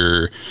hear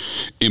your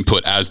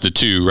input as the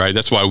 2, right?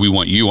 That's why we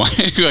want you on.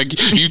 Like,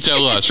 you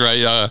tell us, right?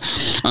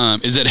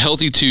 Is that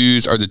healthy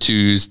 2s are the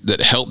 2s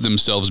that help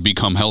themselves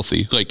become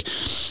healthy? Like,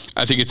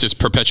 I think it's this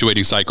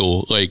perpetuating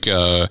cycle. Like,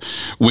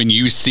 when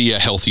you see a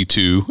healthy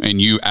 2 and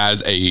you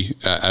as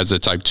a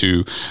type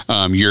 2,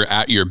 you're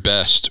at your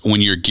best when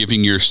you're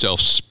giving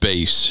yourself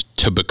space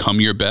to become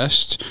your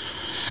best.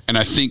 And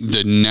I think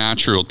the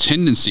natural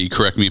tendency,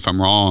 correct me if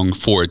I'm wrong,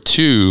 for a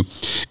 2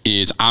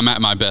 is I'm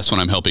at my best when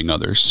I'm helping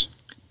others.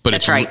 But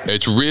That's right.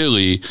 It's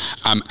really,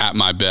 I'm at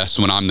my best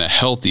when I'm the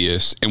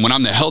healthiest. And when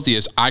I'm the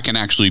healthiest, I can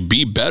actually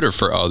be better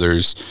for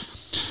others.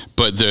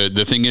 But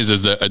the thing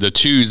is the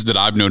 2s that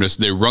I've noticed,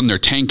 they run their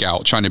tank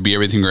out trying to be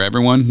everything for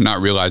everyone,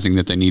 not realizing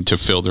that they need to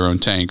fill their own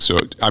tank.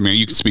 So, I mean,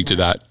 you can speak to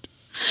that.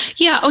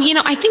 Yeah. Oh,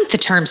 I think the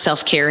term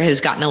self-care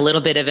has gotten a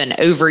little bit of an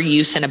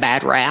overuse and a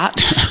bad rap.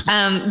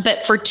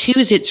 But for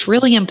 2s, it's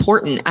really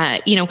important.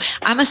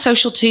 I'm a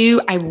social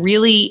 2. I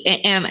really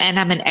am, and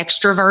I'm an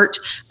extrovert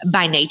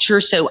by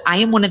nature. So I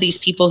am one of these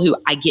people who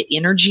I get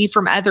energy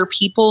from other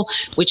people,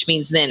 which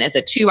means then as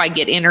a 2, I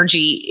get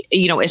energy,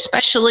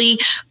 especially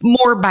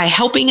more by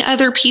helping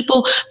other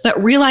people,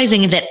 but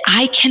realizing that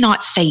I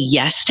cannot say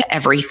yes to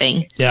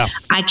everything. Yeah.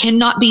 I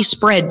cannot be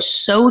spread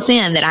so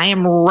thin that I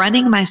am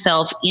running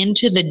myself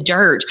into the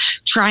dirt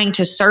trying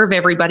to serve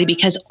everybody,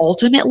 because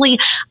ultimately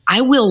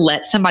I will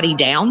let somebody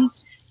down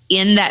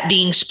in that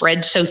being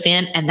spread so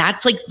thin. And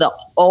that's like the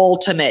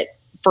ultimate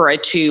for a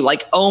 2,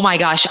 like, oh my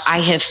gosh, I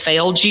have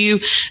failed you.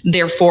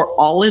 Therefore,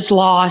 all is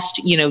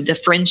lost.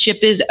 The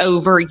friendship is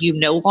over. You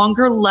no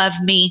longer love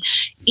me.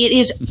 It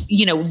is,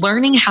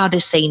 learning how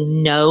to say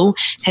no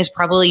has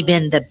probably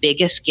been the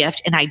biggest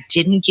gift. And I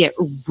didn't get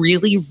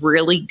really,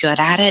 really good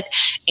at it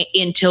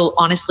until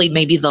honestly,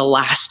 maybe the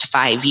last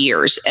 5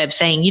 years of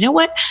saying, you know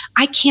what,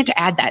 I can't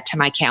add that to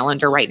my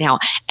calendar right now.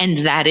 And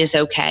that is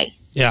okay.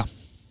 Yeah.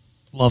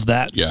 Love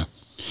that. Yeah.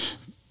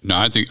 No,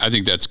 I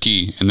think that's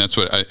key, and that's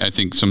what I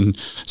think some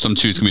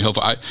twos can be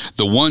helpful. I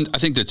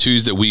think the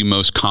twos that we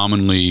most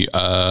commonly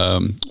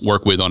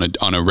work with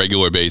on a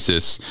regular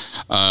basis,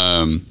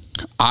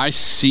 I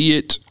see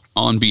it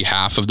on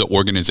behalf of the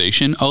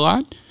organization a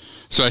lot.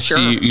 So I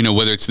see,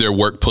 whether it's their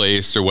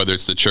workplace or whether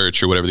it's the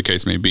church or whatever the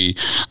case may be.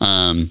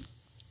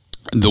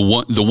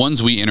 The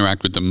ones we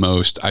interact with the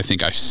most, I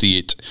think I see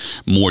it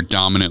more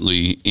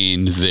dominantly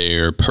in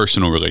their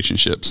personal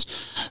relationships.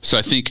 So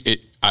I think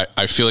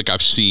I feel like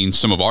I've seen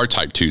some of our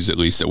type twos, at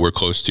least that we're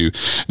close to,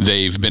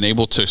 they've been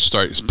able to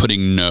start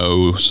putting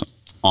no's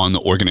on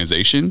the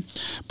organization,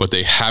 but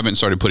they haven't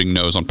started putting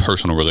no's on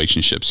personal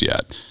relationships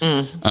yet.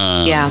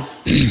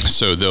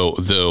 So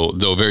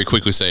they'll very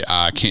quickly say,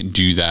 I can't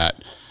do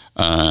that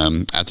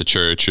at the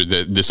church or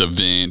this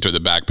event or the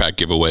backpack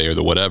giveaway or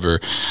the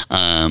whatever.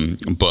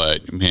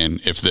 But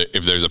man, if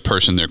there's a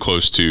person they're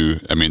close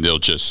to, I mean, they'll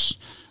just,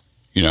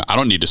 I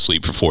don't need to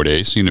sleep for 4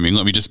 days. You know what I mean?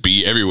 Let me just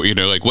be everywhere.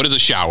 Like, what is a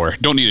shower?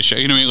 Don't need a shower.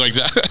 You know what I mean? Like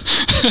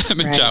that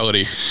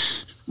mentality.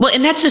 Well,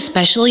 and that's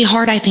especially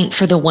hard, I think,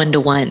 for the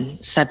one-to-one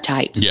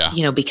subtype.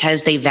 Yeah.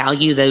 Because they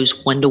value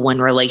those one-to-one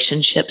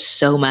relationships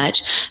so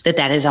much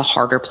that is a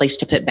harder place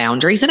to put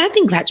boundaries. And I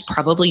think that's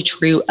probably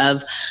true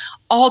of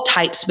all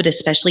types, but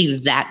especially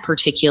that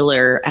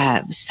particular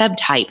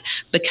subtype,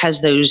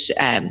 because those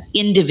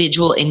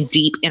individual and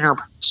deep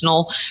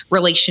interpersonal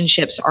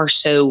relationships are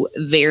so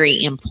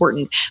very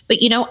important. But,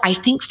 I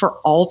think for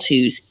all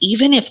twos,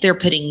 even if they're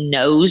putting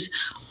no's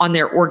on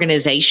their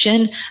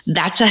organization,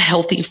 that's a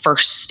healthy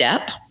first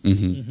step.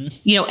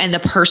 Mm-hmm. And the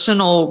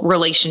personal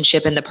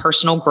relationship and the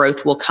personal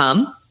growth will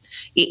come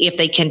if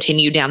they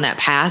continue down that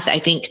path, I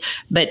think.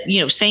 But,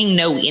 saying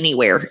no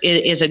anywhere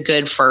is a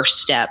good first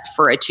step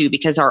for a two,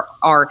 because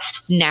our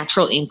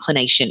natural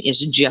inclination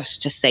is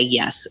just to say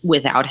yes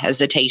without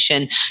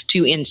hesitation,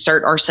 to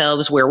insert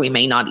ourselves where we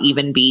may not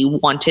even be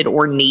wanted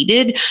or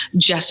needed,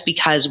 just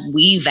because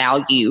we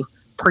value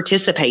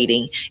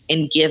participating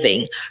and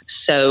giving.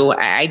 So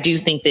I do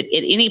think that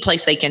at any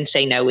place they can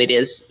say no,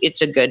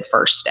 it's a good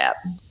first step.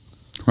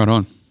 Right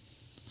on.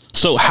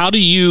 So how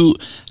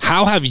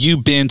have you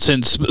been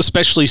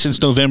especially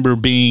since November,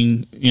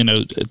 being,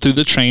 through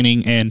the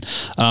training and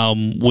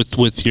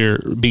with your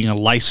being a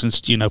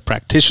licensed,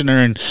 practitioner,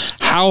 and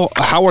how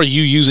are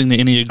you using the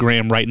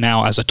Enneagram right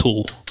now as a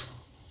tool?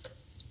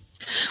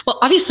 Well,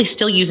 obviously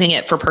still using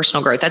it for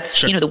personal growth. That's,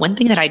 sure. The one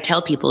thing that I tell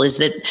people is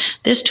that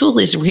this tool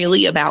is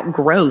really about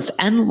growth.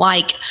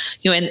 Unlike,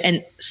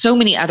 and so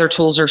many other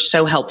tools are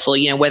so helpful,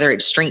 whether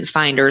it's Strength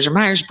Finders or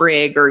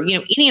Myers-Briggs or,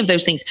 any of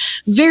those things,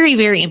 very,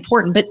 very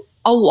important. But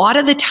a lot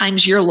of the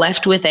times you're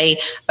left with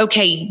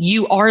okay,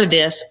 you are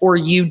this or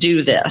you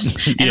do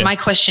this. Yeah. And my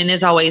question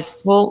is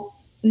always, well,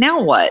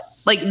 now what?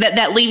 Like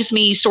that leaves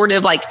me sort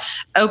of like,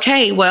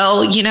 okay,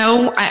 well,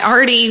 I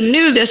already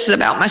knew this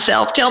about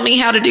myself. Tell me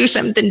how to do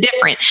something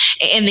different.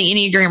 And the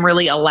Enneagram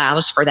really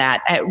allows for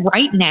that.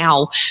 Right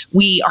now,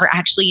 we are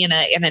actually in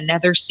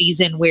another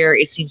season where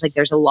it seems like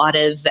there's a lot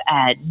of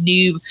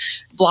new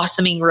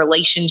blossoming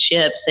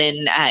relationships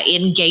and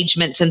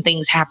engagements and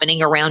things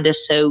happening around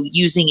us. So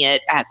using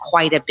it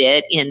quite a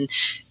bit in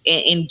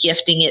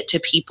gifting it to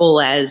people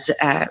as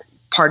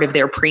part of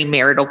their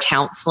premarital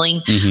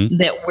counseling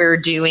that we're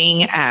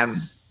doing.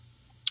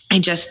 I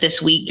just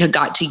this week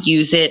got to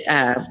use it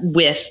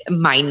with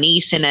my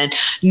niece in a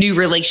new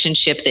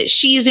relationship that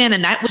she's in.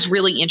 And that was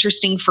really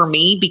interesting for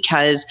me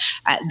because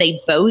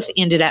they both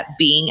ended up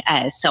being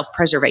a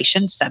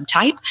self-preservation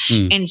subtype.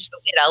 And so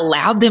it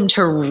allowed them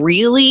to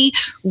really,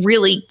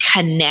 really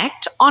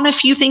connect on a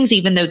few things,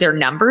 even though their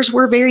numbers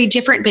were very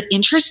different. But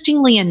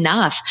interestingly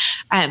enough,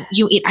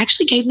 it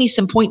actually gave me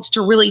some points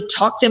to really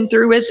talk them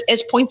through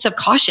as points of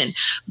caution,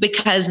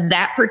 because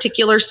that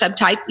particular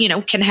subtype,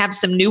 can have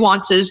some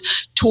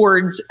nuances towards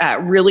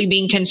really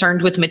being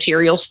concerned with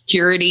material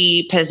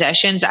security,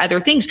 possessions, other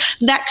things.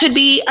 That could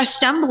be a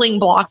stumbling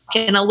block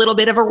and a little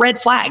bit of a red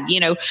flag,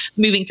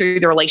 moving through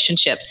the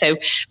relationship. So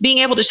being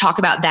able to talk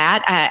about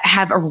that,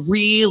 have a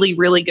really,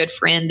 really good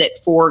friend that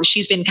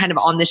she's been kind of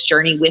on this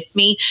journey with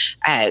me,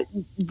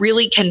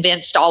 really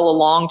convinced all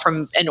along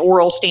from an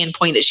oral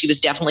standpoint that she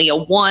was definitely a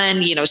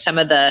 1. Some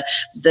of the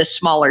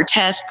smaller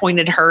tests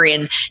pointed her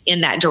in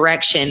that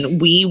direction.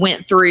 We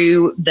went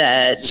through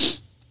the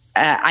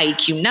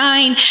IEQ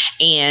 9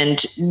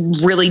 and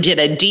really did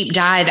a deep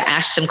dive,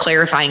 asked some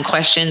clarifying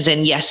questions.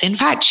 And yes, in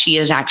fact, she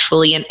is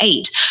actually an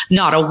 8,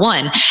 not a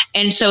 1.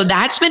 And so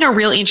that's been a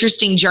real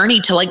interesting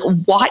journey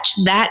to watch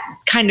that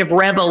kind of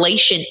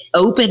revelation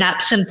open up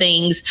some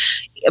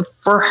things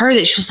for her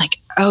that she was like,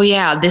 oh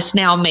yeah, this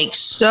now makes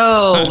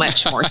so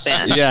much more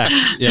sense. Yeah.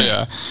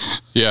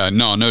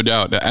 No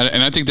doubt.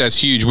 And I think that's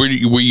huge.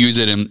 We use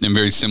it in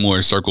very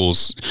similar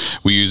circles.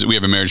 We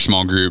have a marriage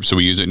small group, so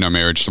we use it in our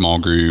marriage small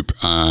group.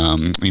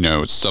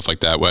 Stuff like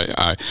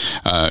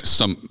that.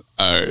 Some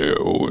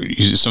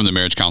of the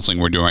marriage counseling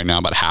we're doing right now,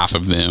 about half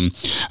of them,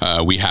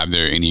 we have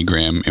their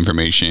Enneagram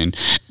information.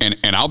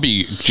 And I'll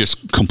be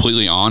just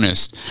completely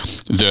honest,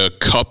 the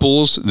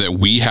couples that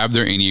we have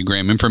their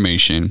Enneagram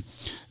information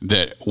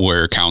that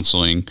we're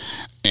counseling,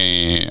 and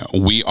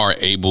and we are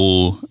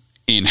able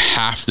in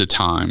half the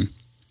time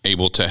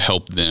able to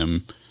help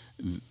them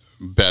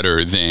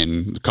better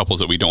than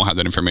couples that we don't have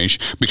that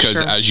information, because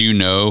as you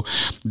know,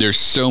 there's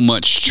so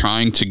much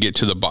trying to get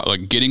to the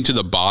getting to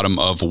the bottom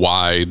of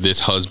why this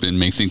husband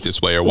may think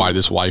this way or why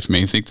this wife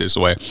may think this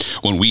way.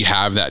 When we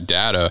have that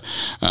data,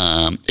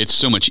 it's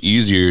so much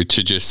easier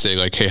to just say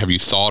like, hey, have you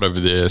thought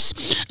of this?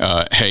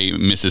 Hey,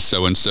 Mrs.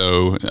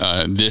 So-and-so,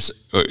 this,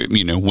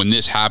 when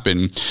this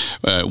happened,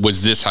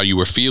 was this how you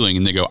were feeling?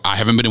 And they go, I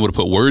haven't been able to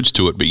put words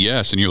to it, but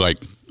yes. And you're like,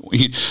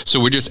 so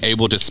we're just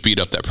able to speed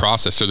up that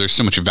process. So there's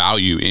so much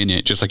value in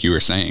it, just like you were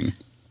saying.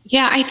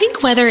 Yeah, I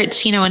think whether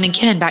it's, and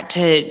again, back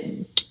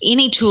to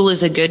any tool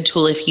is a good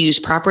tool if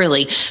used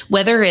properly,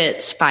 whether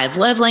it's 5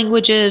 love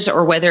languages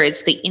or whether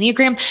it's the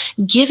Enneagram,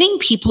 giving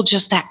people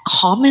just that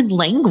common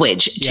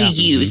language to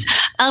use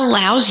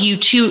allows you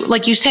to,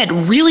 like you said,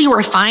 really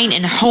refine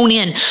and hone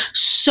in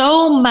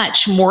so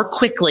much more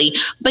quickly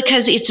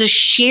because it's a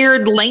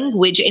shared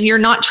language and you're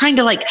not trying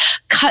to like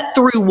cut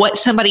through what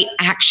somebody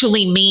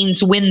actually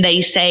means when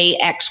they say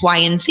X, Y,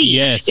 and Z.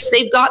 Yes. If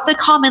they've got the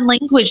common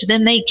language,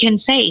 then they can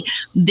say,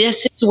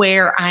 this is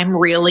where I'm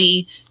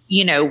really,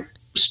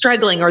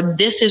 struggling, or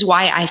this is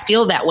why I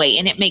feel that way.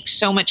 And it makes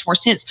so much more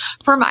sense.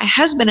 For my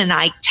husband and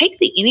I, take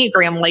the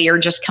Enneagram layer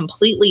just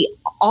completely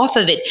off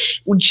of it.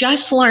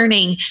 Just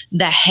learning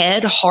the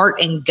head, heart,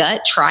 and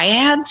gut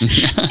triads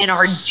and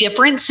our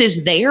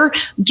differences there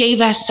gave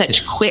us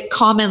such quick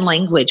common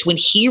language. When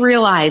he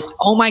realized,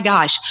 oh my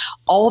gosh,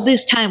 all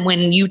this time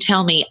when you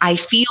tell me I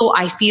feel,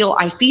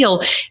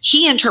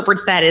 he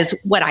interprets that as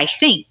what I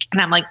think. And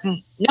I'm like,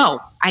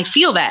 no, I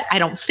feel that. I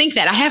don't think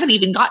that. I haven't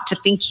even got to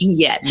thinking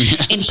yet.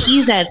 And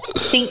he's a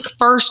think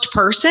first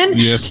person.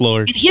 Yes,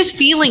 Lord. And his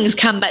feelings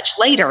come much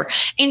later.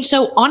 And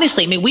so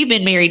honestly, we've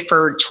been married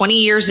for 20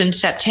 years in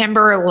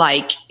September.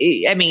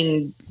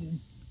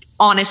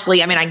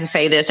 Honestly, I can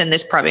say this, and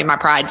this is probably my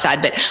pride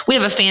side, but we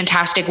have a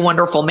fantastic,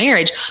 wonderful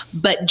marriage.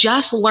 But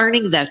just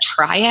learning the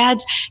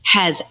triads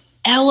has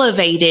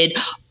elevated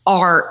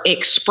our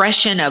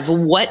expression of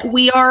what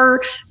we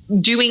are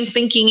doing,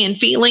 thinking, and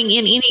feeling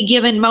in any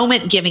given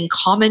moment, giving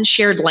common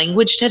shared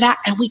language to that.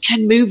 And we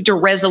can move to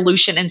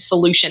resolution and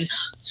solution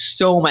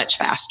so much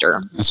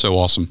faster. That's so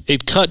awesome.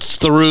 It cuts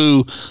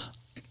through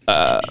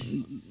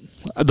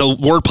the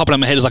word popping in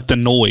my head is like the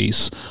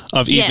noise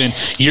of even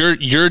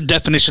your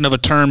definition of a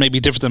term may be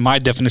different than my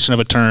definition of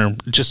a term,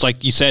 just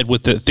like you said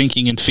with the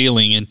thinking and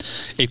feeling, and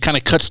it kind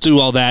of cuts through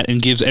all that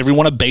and gives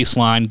everyone a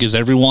baseline, gives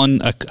everyone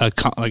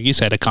like you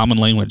said, a common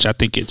language. I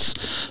think it's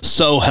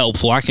so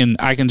helpful. I can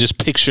just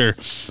picture,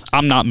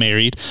 I'm not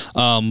married,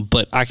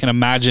 but I can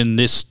imagine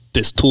this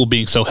tool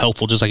being so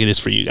helpful, just like it is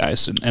for you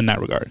guys in that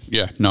regard.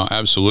 Yeah, no,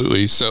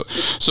 absolutely. So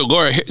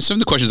Laura, some of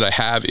the questions I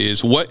have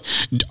is,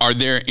 are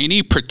there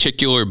any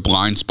particular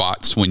blind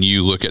spots when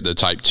you look at the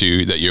type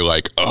 2 that you're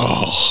like,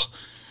 oh,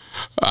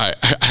 I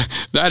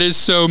that is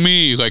so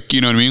me, like, you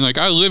know what I mean? Like,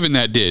 I live in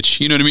that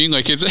ditch, you know what I mean?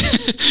 Like,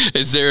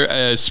 is there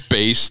a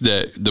space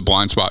that the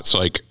blind spots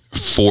like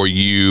for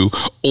you,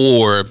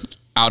 or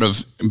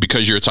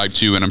because you're a type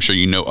 2 and I'm sure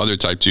you know other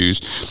type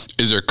 2s,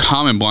 is there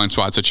common blind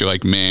spots that you're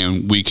like,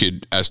 man, we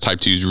could as type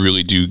 2s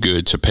really do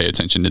good to pay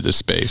attention to this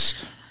space?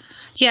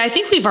 Yeah, I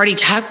think we've already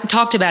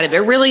talked about it,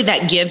 but really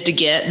that give to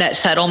get, that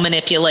subtle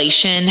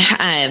manipulation,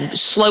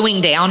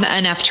 slowing down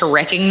enough to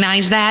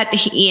recognize that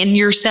in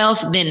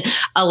yourself then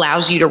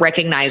allows you to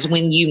recognize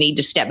when you need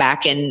to step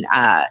back and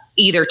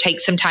either take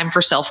some time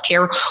for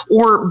self-care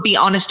or be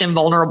honest and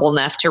vulnerable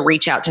enough to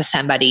reach out to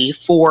somebody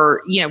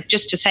for,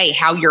 just to say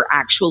how you're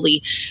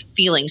actually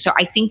feeling. So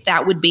I think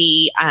that would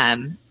be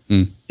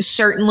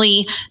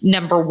certainly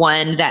number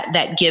one,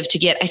 that give to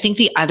get. I think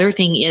the other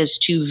thing is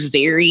to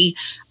vary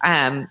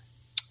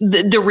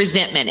the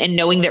resentment and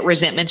knowing that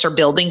resentments are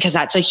building, because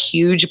that's a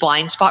huge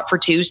blind spot for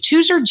 2s.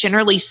 2s are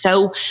generally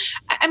so,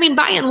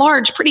 by and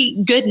large,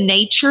 pretty good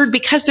natured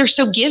because they're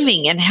so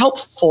giving and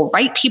helpful,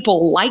 right?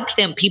 People like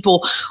them.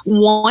 People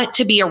want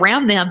to be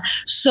around them.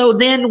 So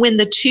then when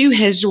the 2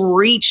 has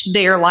reached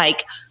their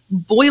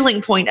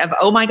boiling point of,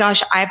 oh my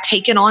gosh, I've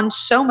taken on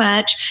so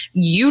much,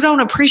 you don't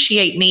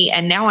appreciate me,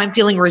 and now I'm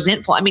feeling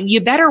resentful. You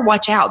better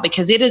watch out,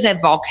 because it is a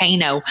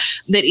volcano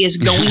that is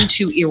going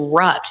to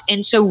erupt.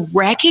 And so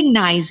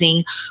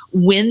recognizing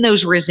when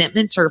those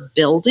resentments are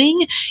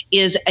building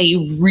is a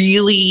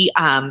really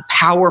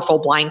powerful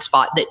blind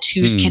spot that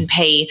 2s can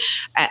pay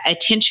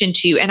attention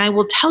to. And I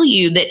will tell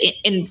you that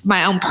in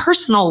my own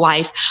personal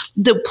life,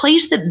 the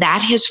place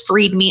that has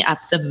freed me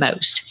up the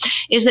most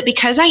is that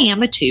because I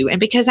am a 2 and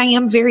because I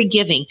am very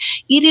giving,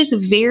 it is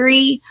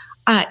very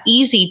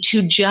easy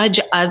to judge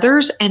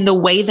others and the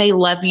way they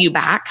love you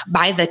back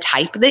by the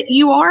type that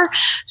you are.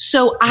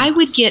 So I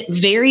would get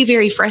very,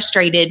 very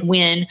frustrated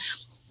when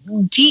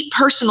deep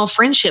personal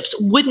friendships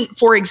wouldn't,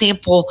 for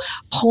example,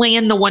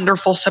 plan the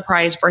wonderful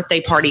surprise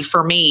birthday party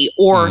for me,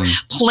 or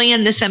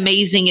plan this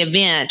amazing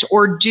event,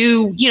 or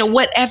do,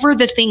 whatever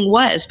the thing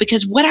was,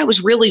 because what I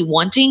was really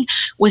wanting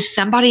was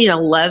somebody to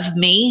love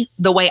me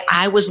the way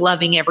I was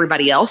loving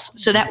everybody else.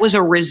 So that was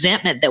a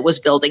resentment that was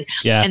building.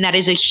 Yeah. And that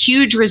is a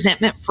huge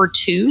resentment for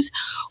twos.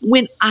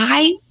 When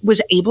I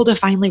was able to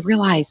finally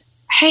realize,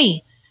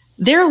 hey,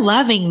 they're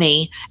loving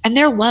me, and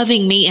they're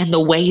loving me in the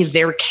way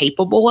they're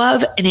capable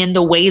of and in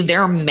the way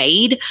they're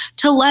made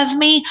to love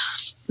me,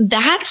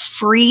 that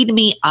freed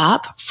me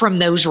up from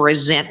those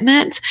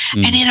resentments.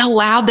 And it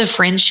allowed the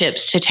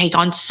friendships to take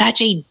on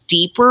such a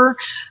deeper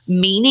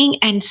meaning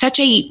and such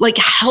a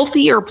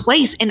healthier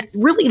place. And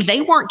really,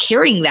 they weren't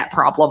carrying that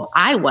problem.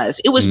 I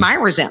was. It was my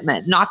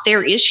resentment, not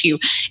their issue.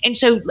 And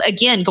so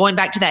again, going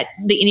back to that,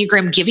 the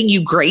Enneagram giving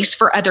you grace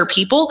for other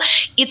people,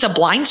 it's a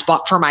blind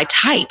spot for my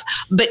type.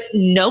 But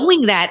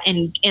knowing that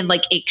and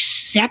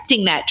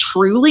accepting that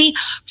truly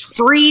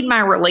freed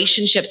my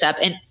relationships up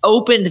and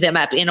opened them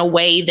up in a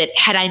way that,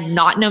 had I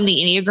not known the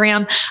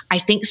Enneagram, I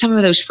think some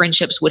of those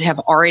friendships would have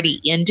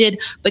already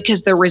ended,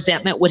 because the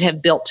resentment would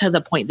have built to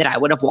the point that I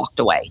would have walked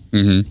away.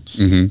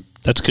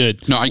 That's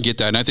good. No, I get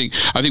that. And I think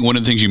one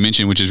of the things you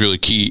mentioned, which is really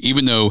key,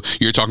 even though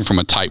you're talking from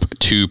a type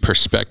 2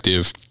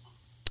 perspective,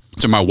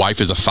 so my wife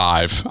is a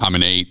 5, I'm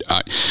an 8.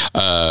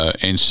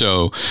 And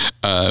so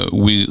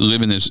we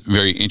live in this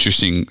very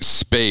interesting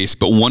space.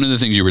 But one of the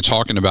things you were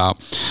talking about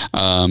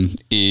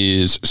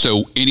is,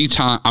 so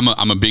anytime,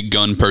 I'm a big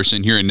gun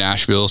person here in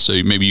Nashville, so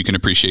maybe you can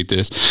appreciate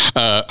this.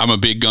 I'm a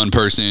big gun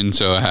person,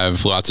 so I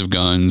have lots of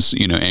guns,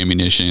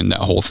 ammunition, that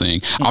whole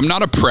thing. I'm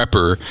not a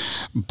prepper,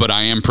 but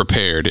I am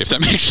prepared, if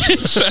that makes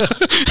sense.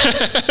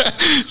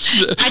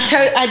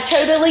 I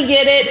totally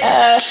get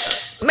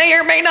it. May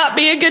or may not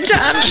be a good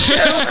time to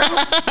show.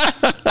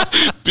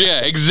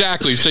 Yeah,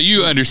 exactly. So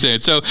you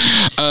understand. So,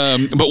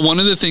 but one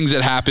of the things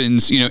that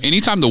happens,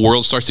 anytime the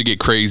world starts to get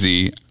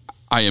crazy,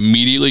 I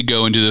immediately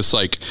go into this,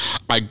 I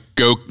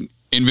go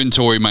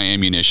inventory my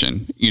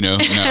ammunition,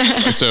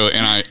 so,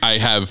 and I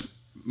have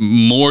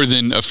more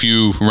than a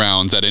few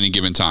rounds at any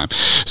given time.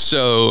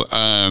 So,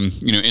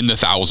 in the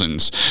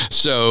thousands.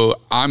 So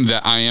I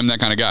am that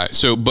kind of guy.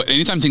 So, but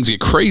anytime things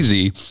get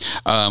crazy,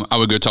 I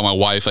would go tell my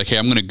wife, hey,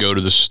 I'm going to go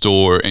to the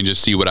store and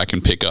just see what I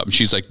can pick up. And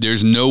she's like,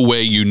 there's no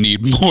way you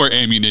need more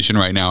ammunition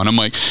right now. And I'm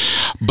like,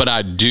 but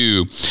I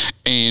do.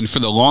 And for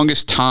the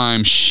longest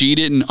time, she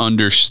didn't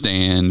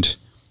understand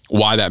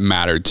why that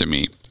mattered to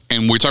me.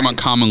 And we're talking about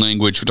common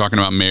language, we're talking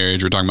about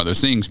marriage, we're talking about those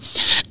things.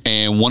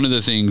 And one of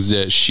the things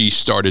that she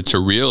started to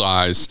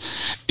realize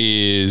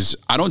is,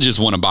 I don't just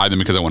want to buy them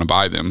because I want to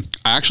buy them.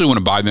 I actually want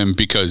to buy them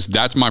because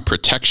that's my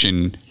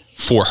protection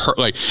for her.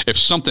 If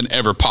something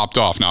ever popped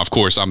off, now, of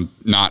course, I'm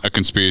not a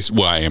conspiracy.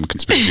 Well, I am a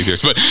conspiracy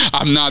theorist, but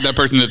I'm not that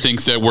person that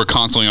thinks that we're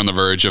constantly on the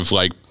verge of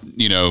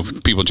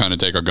people trying to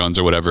take our guns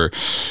or whatever.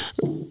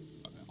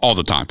 All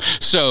the time.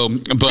 So,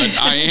 but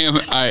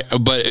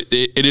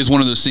it is one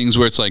of those things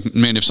where it's like,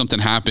 man, if something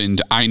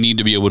happened, I need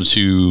to be able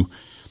to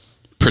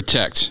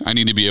protect. I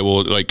need to be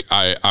able,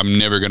 I'm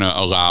never going to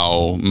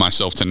allow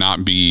myself to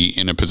not be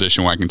in a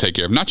position where I can take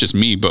care of not just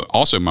me, but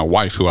also my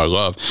wife, who I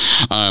love.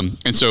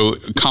 And so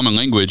common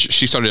language,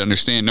 she started to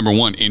understand, number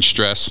one, in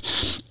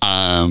stress,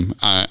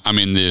 I'm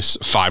in this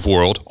 5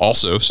 world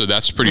also. So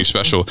that's pretty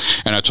special.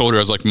 And I told her,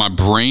 I was like, my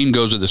brain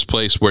goes to this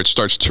place where it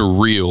starts to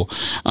reel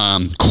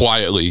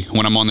quietly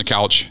when I'm on the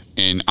couch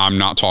and I'm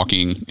not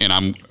talking, and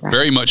I'm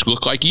very much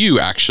look like you,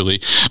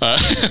 actually,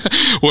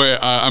 where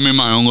I'm in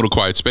my own little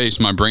quiet space.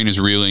 My brain is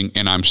reeling,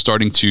 and I'm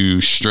starting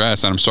to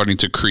stress, and I'm starting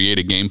to create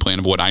a game plan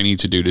of what I need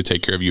to do to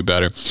take care of you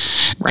better.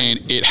 Right.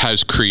 And it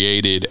has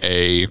created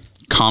a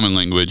common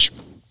language.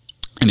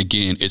 And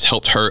again, it's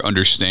helped her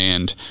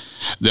understand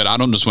that I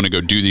don't just want to go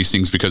do these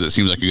things because it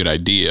seems like a good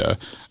idea.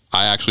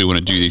 I actually want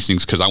to do these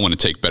things because I want to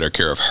take better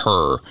care of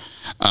her,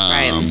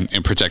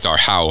 and protect our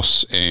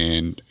house,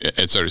 and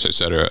et cetera, et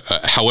cetera.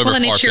 However,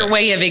 and it's your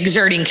way of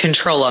exerting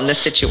control on the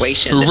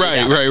situation.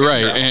 Right.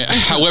 And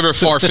however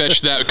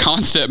far-fetched that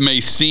concept may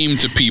seem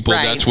to people,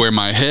 that's where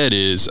my head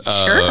is.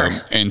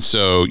 Sure. And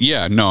so,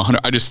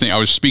 I just think I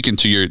was speaking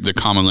to the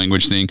common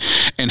language thing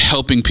and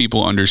helping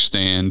people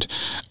understand,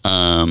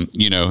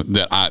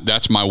 that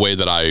that's my way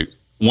that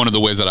one of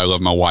the ways that I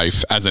love my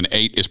wife as an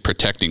 8 is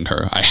protecting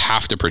her. I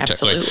have to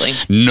protect. Absolutely.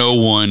 No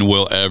one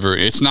will ever.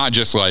 It's not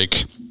just I'm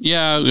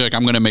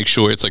going to make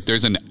sure. It's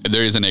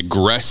there is an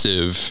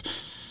aggressive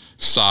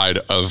side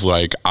of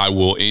I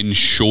will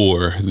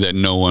ensure that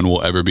no one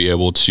will ever be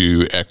able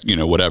to,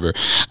 whatever.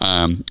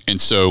 And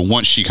so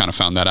once she kind of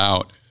found that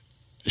out,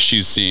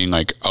 she's seeing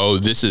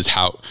this is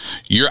how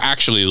you're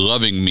actually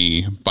loving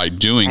me by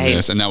doing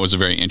this. And that was a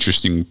very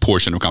interesting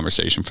portion of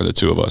conversation for the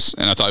two of us.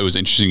 And I thought it was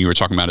interesting you were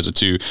talking about as a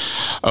 2.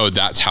 Oh,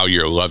 that's how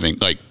you're loving.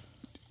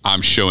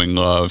 I'm showing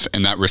love,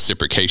 and that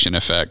reciprocation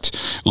effect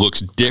looks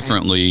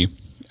differently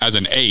as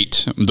an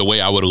 8, the way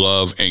I would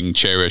love and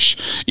cherish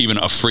even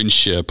a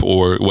friendship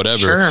or whatever.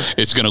 Sure.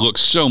 It's going to look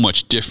so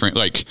much different.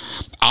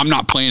 I'm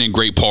not planning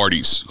great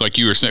parties. Like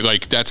you were saying,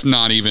 that's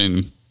not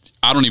even,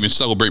 I don't even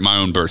celebrate my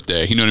own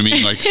birthday. You know what I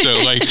mean? Like, so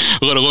like,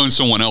 let alone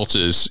someone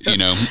else's, you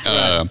know?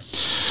 Right.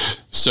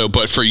 So,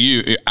 but for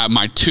you,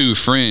 my two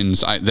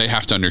friends, they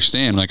have to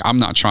understand, like, I'm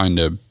not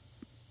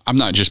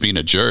just being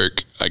a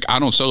jerk. Like, I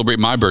don't celebrate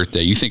my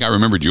birthday. You think I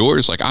remembered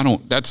yours? Like, I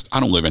don't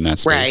live in that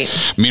space.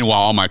 Right. Meanwhile,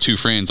 all my two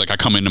friends, like, I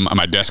come into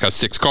my desk has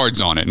 6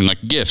 cards on it and like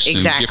gifts.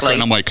 Exactly. And gift cards,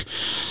 and I'm like,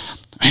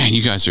 man,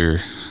 you guys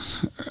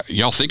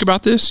y'all think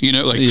about this? You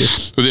know, like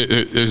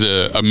there's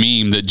a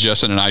meme that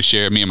Justin and I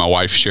share, me and my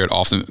wife share it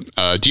often.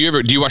 Do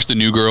you watch The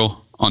New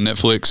Girl on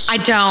Netflix? I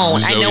don't.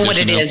 Zoe, I know what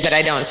it is, but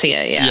I don't see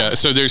it. Yeah.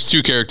 So there's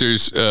 2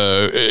 characters.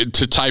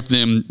 To type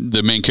them,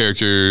 the main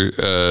character,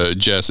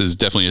 Jess, is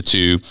definitely a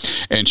 2,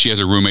 and she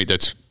has a roommate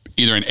that's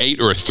either an 8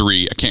 or a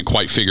 3. I can't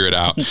quite figure it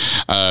out.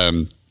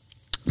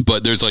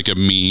 But there's like a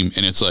meme,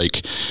 and it's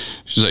like,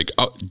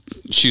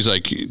 she's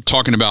like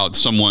talking about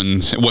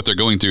what they're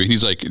going through. And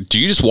he's like, do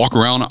you just walk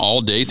around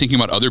all day thinking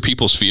about other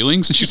people's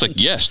feelings? And she's like,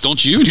 yes,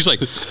 don't you? And he's like,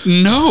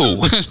 no,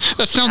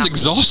 that sounds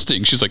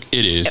exhausting. She's like,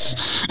 it is.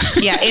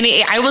 Yeah. And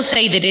I will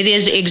say that it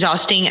is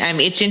exhausting.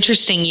 It's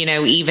interesting, you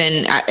know,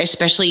 even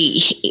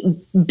especially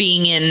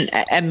being in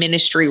a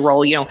ministry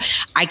role, you know,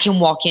 I can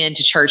walk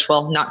into church.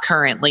 Well, not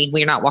currently,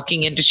 we're not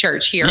walking into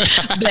church here,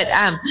 but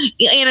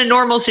in a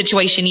normal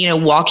situation, you know,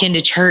 walk into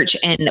church,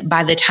 and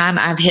by the time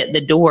I've hit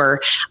the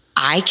door,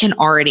 I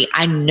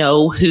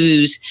know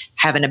who's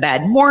having a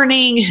bad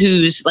morning,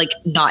 who's like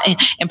not,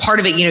 and part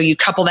of it, you know, you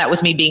couple that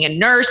with me being a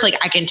nurse, like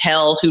I can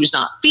tell who's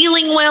not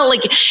feeling well,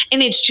 like,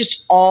 and it's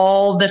just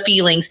all the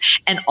feelings.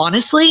 And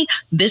honestly,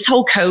 this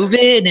whole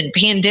COVID and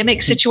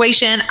pandemic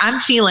situation, I'm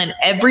feeling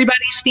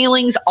everybody's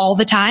feelings all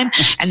the time.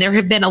 And there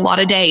have been a lot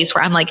of days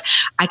where I'm like,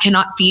 I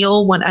cannot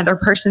feel one other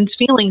person's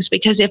feelings,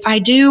 because if I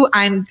do,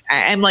 I'm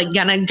like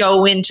gonna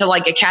go into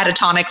like a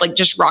catatonic, like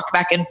just rock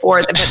back and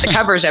forth and put the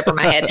covers over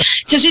my head,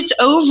 because it's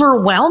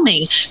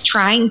overwhelming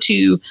trying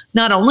to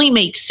not only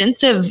make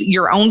sense of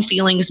your own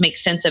feelings, make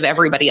sense of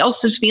everybody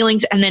else's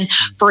feelings. And then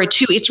for a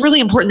 2, it's really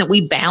important that we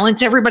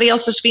balance everybody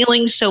else's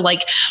feelings. So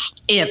like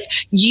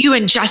if you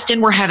and Justin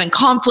were having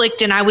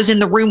conflict and I was in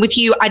the room with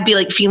you, I'd be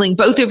like feeling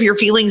both of your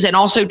feelings and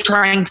also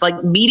trying to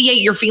like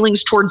mediate your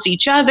feelings towards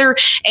each other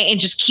and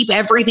just keep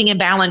everything in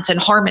balance and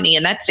harmony.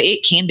 And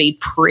it can be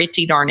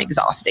pretty darn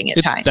exhausting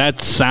at times.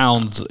 That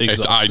sounds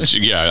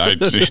exhausting.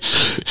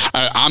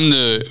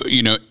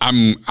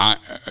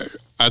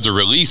 As a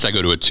release, I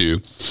go to a 2.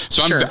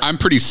 So I'm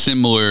pretty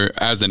similar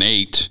as an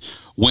 8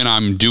 when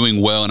I'm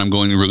doing well and I'm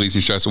going to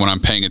releasing stress, and when I'm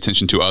paying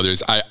attention to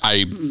others.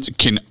 I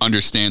can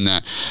understand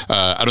that.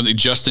 I don't think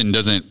Justin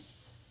doesn't.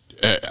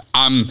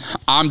 I'm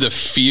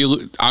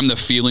the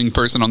feeling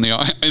person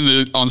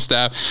on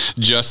staff.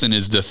 Justin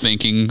is the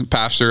thinking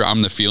pastor.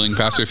 I'm the feeling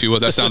pastor, if you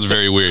will. That sounds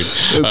very weird.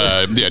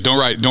 Don't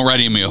write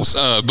emails.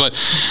 But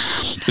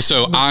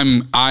so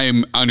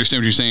I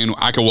understand what you're saying.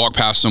 I could walk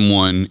past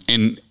someone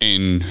and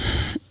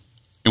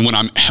when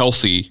I'm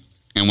healthy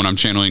and when I'm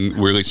channeling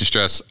releasing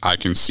stress, I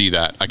can see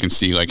that. I can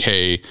see like,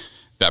 hey,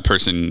 that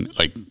person,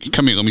 like,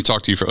 come here, let me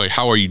talk to you for like,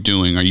 how are you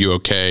doing? Are you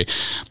okay?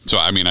 So,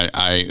 I mean,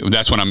 I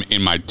that's when I'm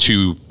in my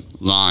 2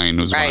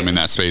 line was when I'm in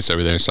that space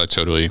over there. So I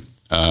totally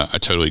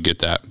get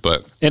that.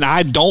 And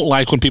I don't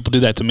like when people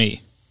do that to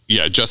me.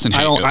 Yeah. Justin,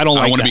 I don't like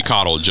I want to be that.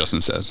 coddled,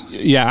 Justin says.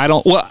 Yeah.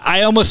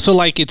 I almost feel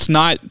like it's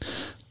not.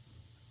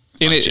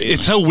 And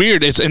it's so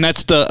weird. And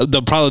that's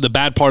the probably the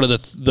bad part of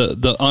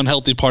the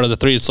unhealthy part of the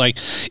 3. It's like,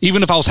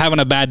 even if I was having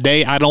a bad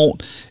day, I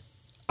don't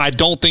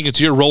think it's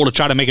your role to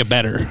try to make it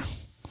better.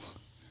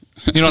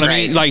 You know what I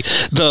mean? Like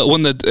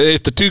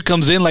if the 2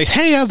 comes in like,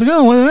 hey, how's it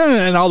going?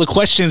 And all the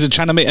questions and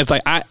trying to make, it's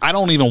like, I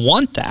don't even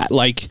want that.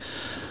 Like,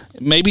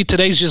 maybe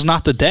today's just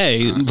not the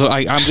day.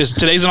 But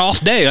today's an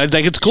off day. I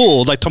think it's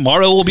cool. Like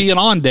tomorrow will be an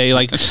on day.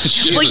 Like,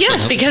 well,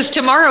 yes, because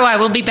tomorrow I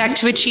will be back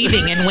to achieving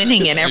and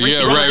winning and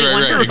everything. Yeah,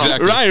 right,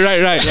 exactly.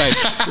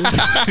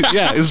 Right.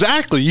 Yeah,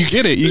 exactly. You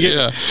get it.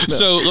 Yeah.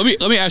 So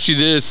let me ask you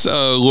this,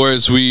 Laura,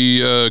 as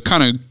we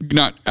kind of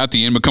not at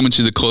the end, but coming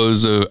to the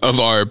close of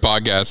our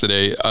podcast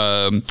today.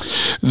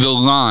 The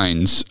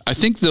lines. I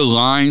think the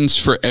lines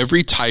for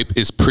every type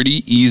is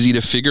pretty easy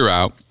to figure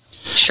out.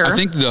 Sure. I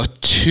think the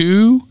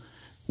 2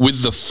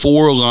 with the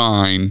 4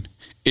 line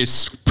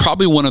is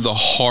probably one of the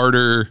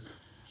harder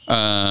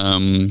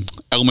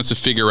elements to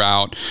figure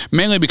out,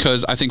 mainly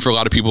because I think for a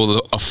lot of people,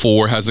 a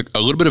 4 has a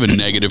little bit of a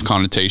negative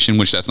connotation,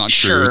 which that's not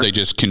true. They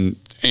just can,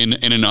 in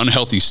an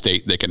unhealthy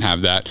state, they can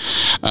have that.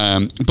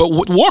 But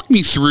walk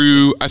me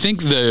through, I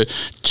think the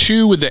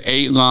 2 with the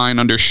 8 line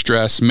under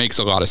stress makes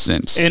a lot of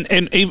sense. And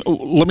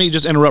let me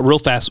just interrupt real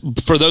fast.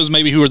 For those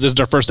maybe who are, this is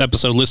their first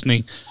episode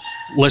listening,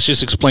 let's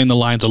just explain the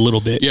lines a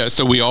little bit. Yeah,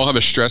 so we all have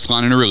a stress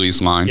line and a release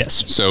line.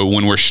 Yes. So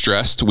when we're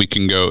stressed, we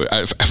can go,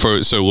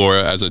 so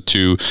Laura as a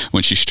 2,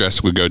 when she's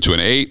stressed, we go to an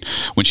 8.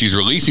 When she's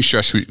releasing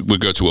stress, we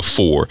go to a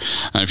 4.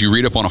 And if you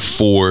read up on a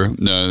 4,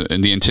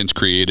 the intense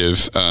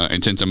creative,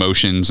 intense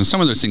emotions, and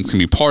some of those things can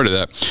be part of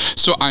that.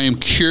 So I am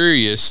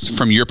curious,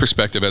 from your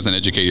perspective as an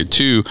educated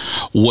 2,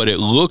 what it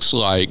looks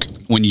like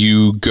when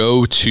you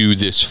go to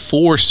this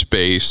 4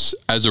 space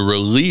as a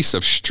release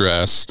of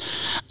stress,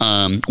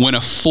 when a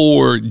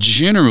 4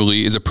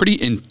 generally is a pretty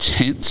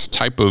intense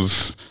type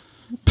of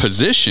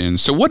position.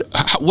 So what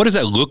does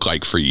that look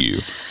like for you?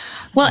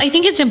 Well, I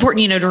think it's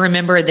important, to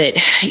remember that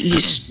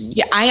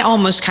I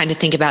almost kind of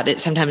think about it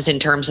sometimes in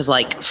terms of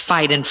like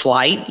fight and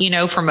flight,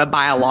 from a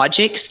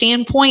biologic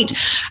standpoint.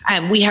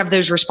 We have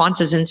those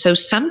responses. And so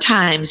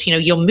sometimes,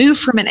 you'll move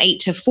from an 8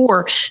 to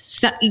 4.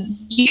 So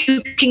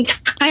you can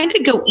kind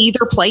of go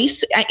either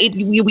place.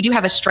 We do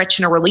have a stretch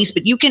and a release,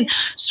 but you can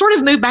sort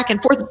of move back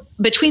and forth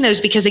between those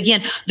because,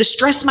 again, the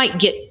stress might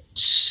get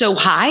so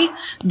high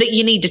that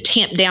you need to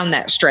tamp down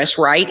that stress,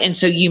 right? And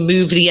so you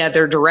move the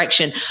other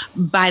direction.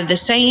 By the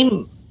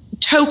same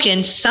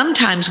token,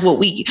 sometimes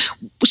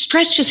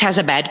stress just has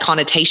a bad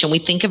connotation. We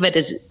think of it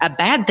as a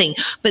bad thing,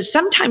 but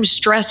sometimes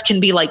stress can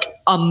be like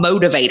a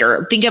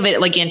motivator. Think of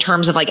it like in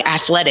terms of like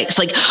athletics,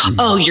 like,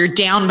 oh, you're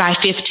down by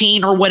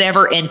 15 or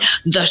whatever. And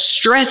the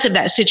stress of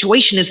that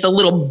situation is the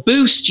little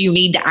boost you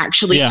need to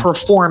actually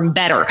perform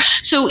better.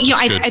 So,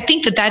 I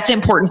think that that's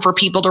important for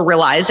people to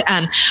realize.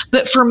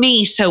 But for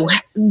me, so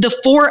the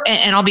 4,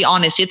 and I'll be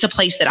honest, it's a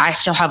place that I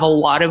still have a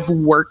lot of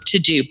work to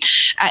do.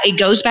 It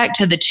goes back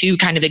to the 2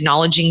 kind of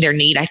acknowledging their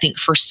need, I think,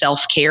 for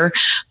self-care,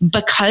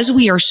 because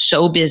we are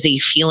so busy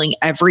feeling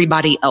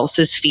everybody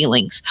else's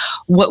feelings.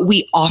 What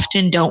we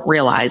often don't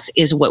realize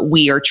is what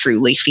we are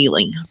truly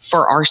feeling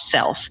for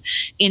ourselves.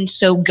 And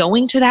so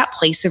going to that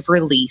place of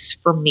release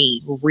for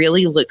me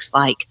really looks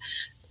like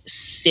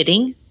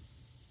sitting,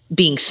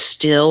 being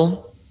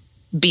still,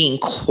 being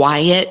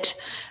quiet,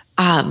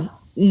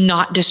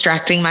 not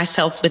distracting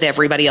myself with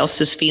everybody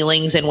else's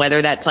feelings, and whether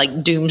that's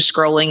like doom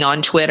scrolling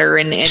on Twitter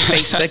and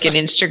Facebook and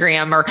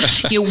Instagram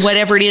or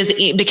whatever it is,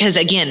 because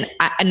again,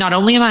 not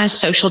only am I a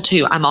social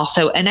 2, I'm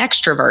also an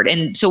extrovert.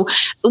 And so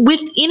with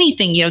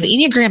anything, the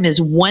Enneagram is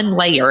one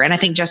layer. And I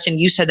think, Justin,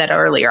 you said that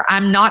earlier.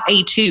 I'm not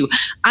a 2,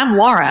 I'm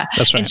Laura.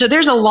 That's right. And so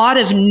there's a lot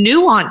of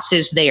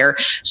nuances there.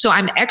 So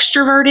I'm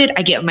extroverted.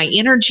 I get my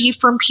energy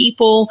from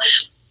people.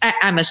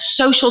 I'm a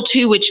social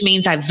 2, which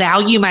means I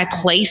value my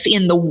place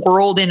in the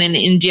world and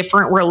in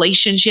different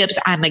relationships.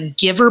 I'm a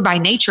giver by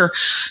nature.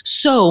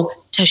 So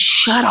to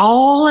shut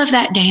all of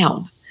that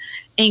down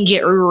and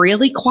get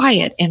really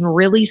quiet and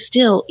really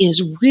still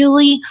is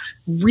really,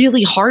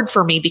 really hard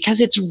for me, because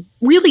it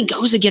really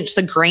goes against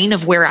the grain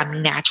of where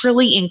I'm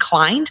naturally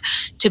inclined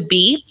to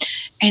be.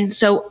 And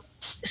so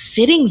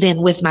sitting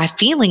then with my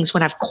feelings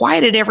when I've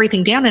quieted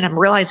everything down and I'm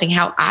realizing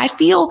how I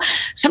feel,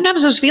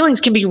 sometimes those feelings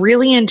can be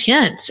really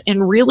intense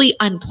and really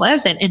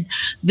unpleasant. And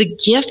the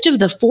gift of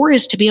the 4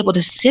 is to be able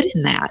to sit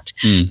in that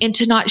and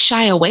to not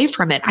shy away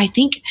from it. I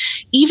think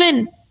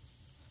even,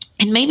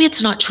 and maybe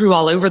it's not true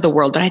all over the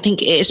world, but I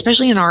think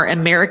especially in our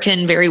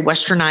American, very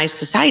westernized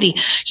society,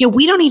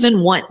 we don't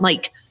even want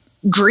like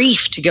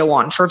grief to go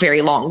on for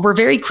very long. We're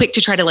very quick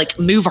to try to like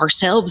move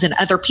ourselves and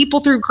other people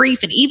through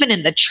grief. And even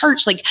in the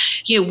church, like,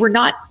 we're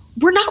not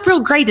real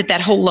great at that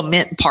whole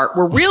lament part.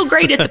 We're real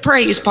great at the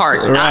praise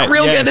part, not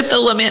real good at the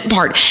lament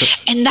part.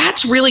 And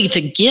that's really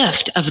the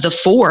gift of the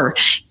 4,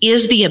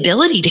 is the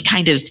ability to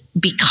kind of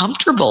be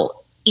comfortable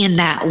in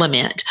that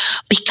lament,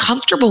 be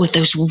comfortable with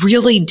those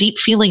really deep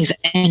feelings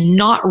and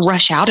not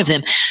rush out of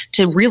them,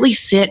 to really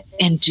sit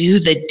and do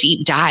the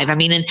deep dive. I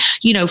mean, and,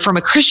 from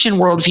a Christian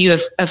worldview,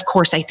 of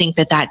course, I think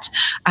that that's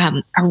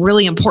a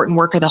really important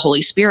work of the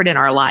Holy Spirit in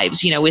our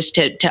lives, is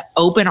to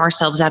open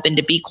ourselves up and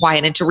to be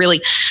quiet and to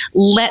really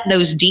let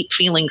those deep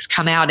feelings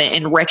come out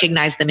and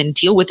recognize them and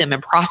deal with them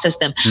and process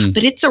them.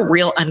 But it's a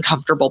real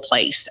uncomfortable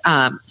place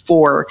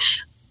for,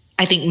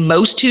 I think,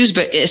 most 2s,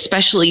 but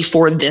especially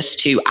for this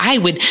 2. I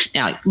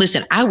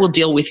will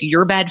deal with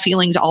your bad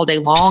feelings all day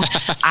long.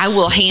 I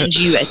will hand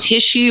you a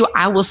tissue.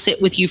 I will sit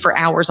with you for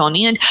hours on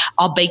end.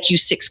 I'll bake you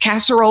 6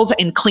 casseroles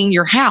and clean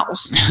your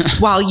house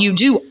while you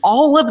do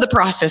all of the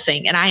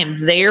processing. And I am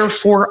there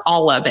for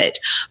all of it.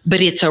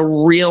 But it's a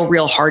real,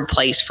 real hard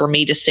place for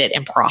me to sit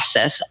and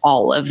process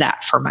all of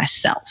that for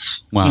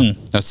myself. Wow.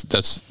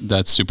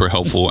 That's super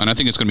helpful. And I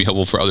think it's going to be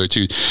helpful for other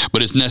 2s,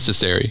 but it's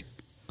necessary.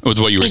 With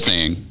what you were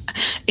saying.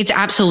 It's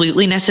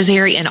absolutely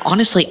necessary. And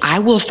honestly, I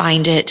will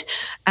find it,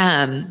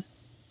 the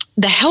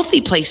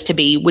healthy place to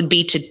be would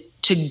be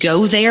to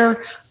go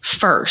there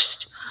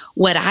first.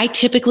 What I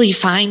typically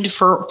find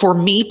for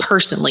me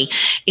personally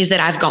is that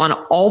I've gone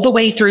all the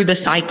way through the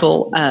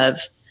cycle of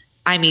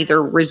I'm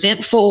either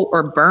resentful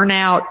or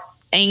burnout,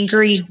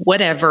 angry,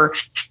 whatever.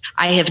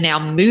 I have now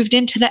moved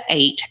into the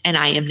 8, and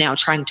I am now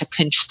trying to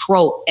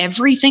control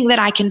everything that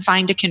I can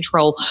find to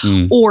control,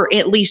 or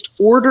at least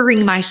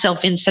ordering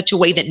myself in such a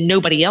way that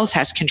nobody else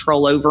has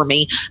control over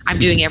me. I'm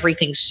doing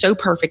everything so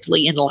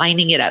perfectly and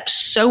lining it up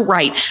so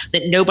right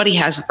that nobody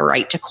has the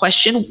right to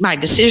question my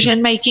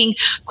decision making,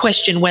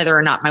 question whether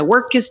or not my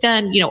work is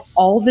done,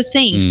 all the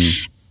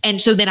things. And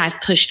so then I've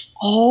pushed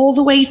all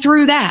the way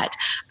through that.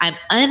 I'm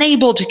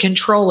unable to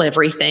control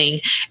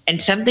everything,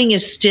 and something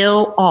is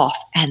still off.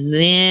 And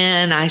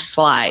then I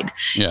slide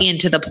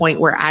into the point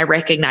where I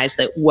recognize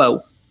that,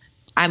 whoa,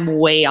 I'm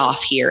way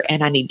off here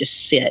and I need to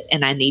sit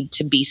and I need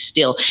to be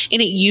still.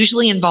 And it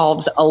usually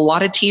involves a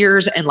lot of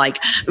tears and like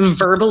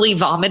verbally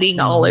vomiting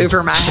all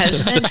over my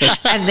husband.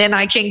 And then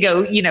I can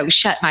go,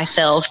 shut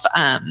myself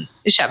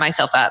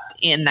up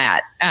in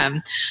that.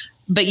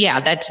 But yeah,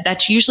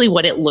 that's usually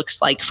what it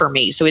looks like for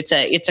me. So it's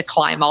a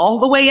climb all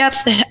the way up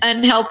the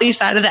unhealthy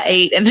side of the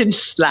 8 and then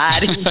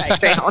sliding back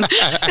down.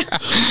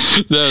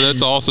 No,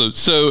 that's awesome.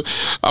 So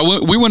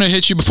we want to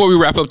hit you before we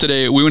wrap up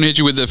today. We want to hit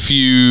you with a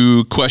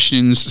few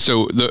questions.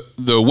 So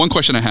the one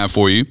question I have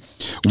for you,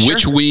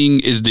 which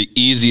wing is the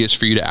easiest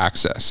for you to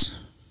access?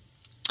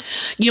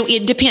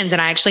 It depends.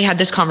 And I actually had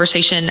this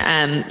conversation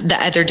the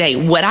other day.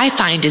 What I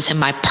find is in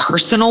my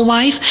personal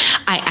life,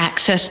 I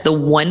access the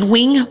one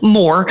wing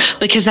more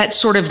because that's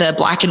sort of the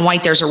black and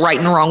white. There's a right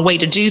and a wrong way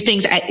to do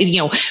things.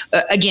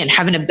 Again,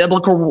 having a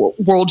biblical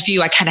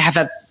worldview, I kind of have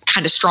a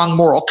kind of strong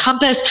moral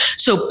compass.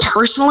 So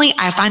personally,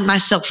 I find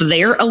myself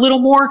there a little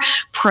more.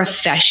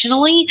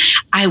 Professionally,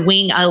 I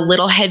wing a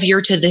little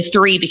heavier to the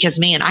 3 because,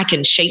 man, I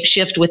can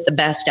shapeshift with the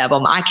best of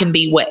them. I can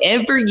be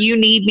whatever you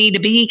need me to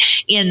be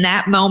in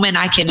that moment.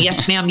 I can,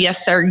 yes, ma'am,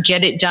 yes, sir,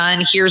 get it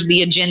done. Here's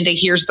the agenda.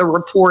 Here's the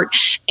report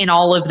and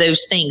all of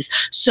those things.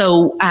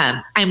 So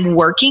I'm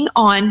working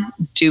on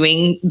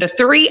doing the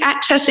 3,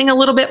 accessing a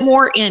little bit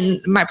more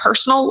in my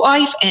personal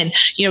life and,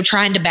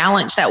 trying to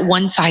balance that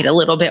one side a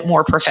little bit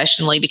more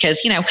professionally because,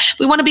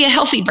 we want to be a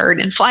healthy bird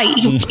and fly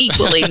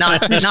equally,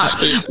 not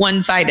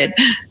one-sided.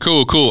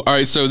 Cool. All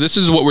right. So this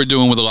is what we're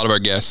doing with a lot of our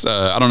guests.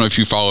 I don't know if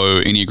you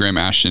follow Enneagram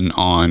Ashton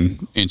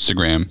on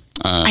Instagram.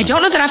 I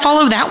don't know that I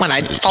follow that one.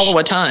 I follow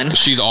a ton.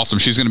 She's awesome.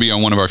 She's going to be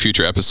on one of our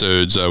future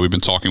episodes. We've been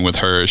talking with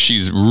her.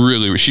 She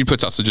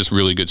puts out some just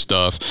really good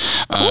stuff.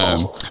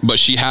 Cool. But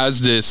she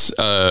has this,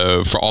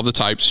 for all the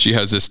types, she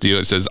has this deal.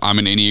 It says, I'm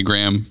an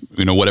Enneagram,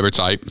 whatever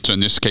type. So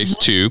in this case,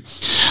 2.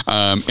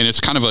 And it's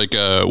kind of like,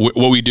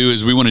 what we do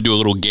is we want to do a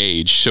little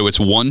gauge. So it's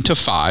 1 to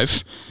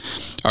 5.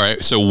 All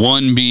right. So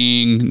 1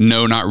 being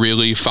no, not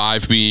really.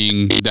 5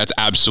 being that's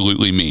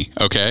absolutely me.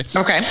 Okay.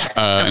 Okay.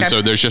 And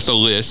so there's just a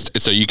list.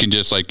 So you can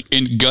just like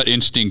gut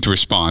instinct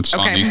response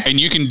on these, and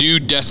you can do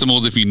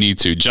decimals if you need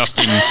to.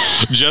 Justin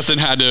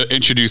had to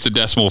introduce the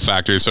decimal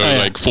factor, so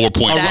like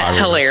 4.5. That's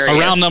hilarious. A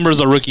round number is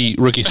a rookie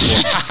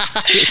score.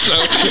 So,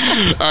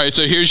 all right.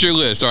 So here's your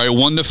list. All right.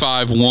 1 to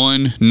 5.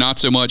 1, not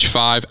so much.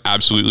 5,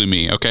 absolutely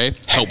me. Okay.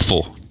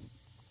 Helpful.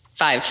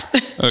 5.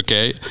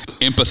 Okay.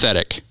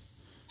 Empathetic.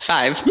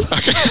 5.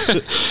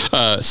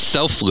 Okay.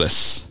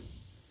 Selfless.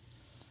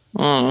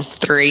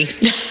 3.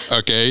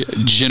 Okay.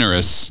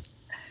 Generous.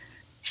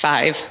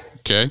 5.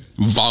 Okay.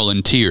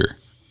 Volunteer.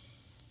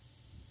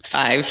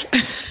 5.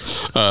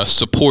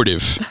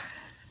 Supportive.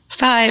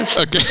 5.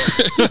 Okay.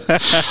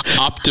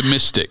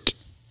 Optimistic.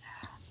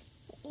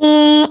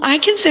 I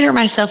consider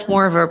myself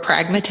more of a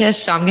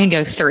pragmatist, so I'm going to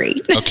go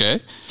 3. Okay.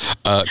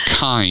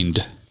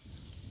 Kind.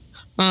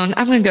 I'm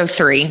going to go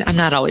 3. I'm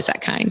not always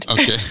that kind.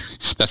 Okay.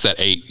 That's that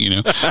 8,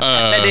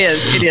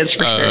 It is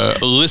for sure.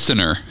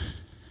 Listener.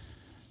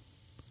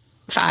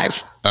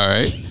 5. All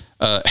right.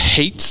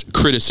 Hates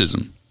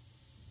criticism.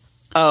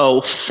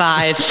 5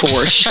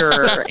 for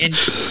sure. And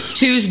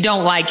 2s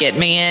don't like it,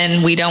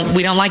 man. We don't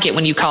like it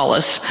when you call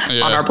us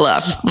on our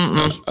bluff.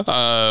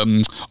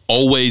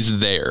 Always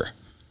there.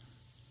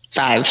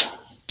 5.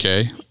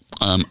 Okay.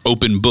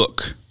 Open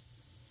book.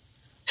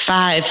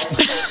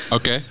 5.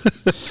 Okay.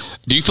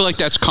 Do you feel like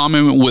that's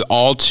common with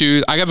all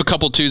 2s? I have a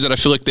couple 2s that I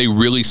feel like they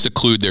really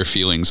seclude their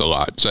feelings a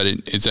lot. So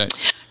is that?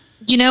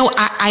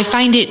 I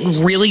find it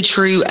really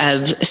true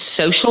of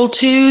social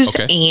 2s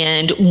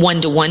and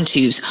 1-to-1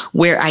 2s.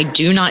 Where I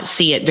do not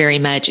see it very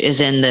much is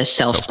in the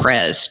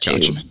self-pres 2.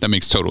 Gotcha. That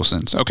makes total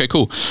sense. Okay,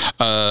 cool.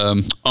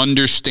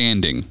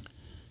 Understanding.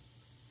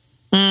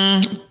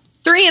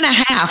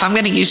 3.5. I'm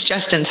going to use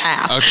Justin's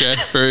half. Okay,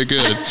 very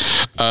good.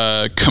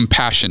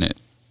 Compassionate.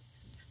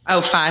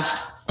 5.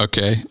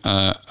 Okay.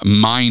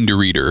 Mind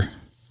reader.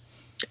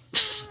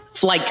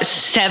 Like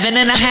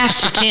 7.5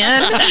 to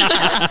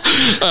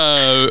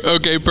 10.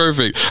 Okay,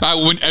 perfect.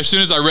 As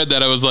soon as I read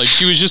that, I was like,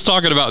 she was just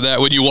talking about that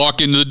when you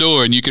walk into the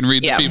door and you can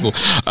read the people.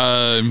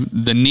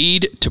 The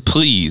need to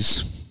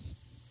please.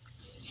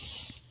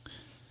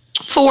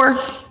 4.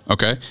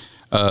 Okay.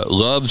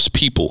 Loves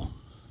people.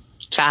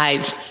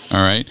 5.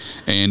 All right.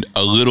 And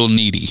a little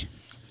needy.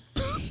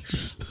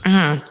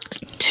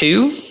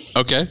 2.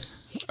 Okay.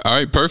 All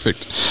right.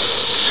 Perfect.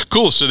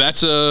 Cool. So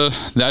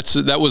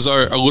that was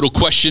our little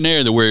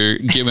questionnaire that we're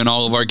giving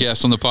all of our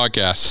guests on the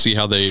podcast to see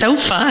how they. So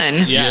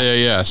fun.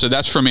 Yeah. So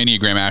that's from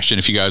Enneagram Ashton.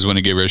 If you guys want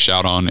to give her a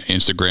shout on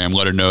Instagram,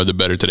 let her know the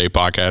Better Today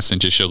podcast,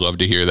 and she'll love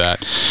to hear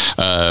that.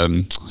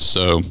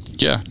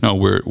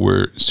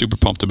 We're super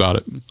pumped about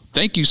it.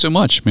 Thank you so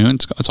much, man.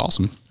 It's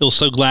awesome. Feel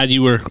so glad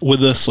you were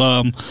with us,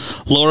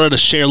 Laura, to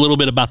share a little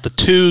bit about the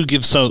 2,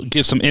 give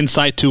some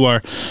insight to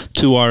our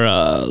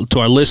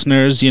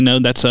listeners.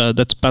 That's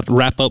about to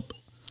wrap up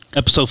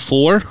episode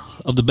 4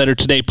 of the Better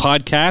Today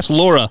podcast.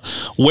 Laura,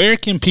 where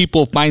can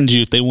people find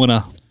you if they want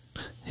to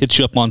hit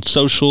you up on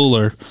social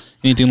or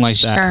anything like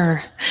that?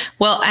 Sure.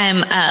 Well, I'm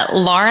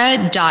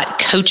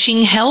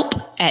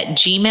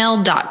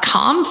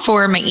laura.coachinghelp@gmail.com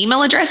for my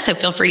email address. So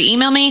feel free to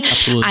email me.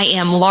 Absolutely. I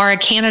am Laura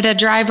Canada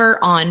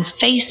Driver on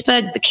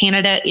Facebook. The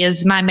Canada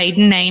is my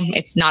maiden name.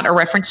 It's not a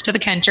reference to the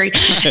country.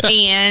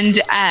 And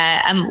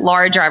I'm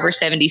Laura Driver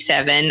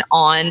 77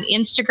 on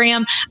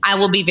Instagram. I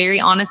will be very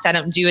honest. I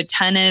don't do a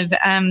ton of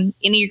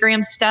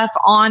Enneagram stuff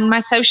on my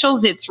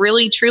socials. It's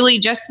really, truly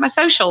just my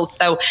socials.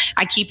 So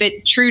I keep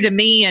it true to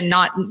me and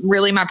not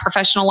really my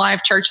professional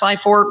life, church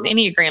life, or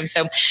Enneagram.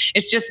 So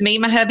it's just me,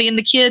 my hubby, and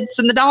the kids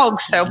and the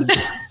dogs. So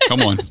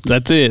come on.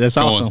 That's it. That's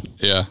awesome. On.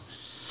 Yeah.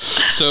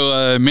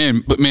 So,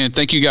 man,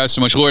 thank you guys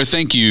so much. Laura,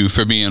 thank you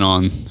for being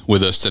on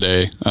with us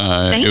today.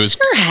 Thanks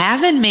for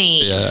having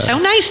me. Yeah. So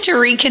nice to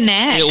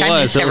reconnect.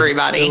 I miss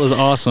everybody. It was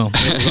awesome.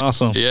 It was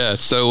awesome. Yeah.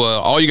 So,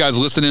 all you guys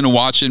listening and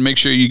watching, make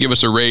sure you give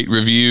us a rate,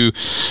 review,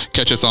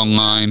 catch us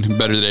online,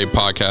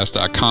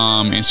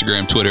 bettertodaypodcast.com,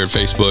 Instagram, Twitter,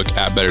 Facebook,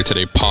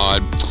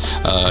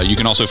 @BetterTodayPod. You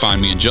can also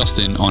find me and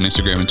Justin on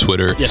Instagram and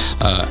Twitter. Yes.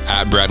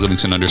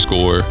 @BradLivingston_ and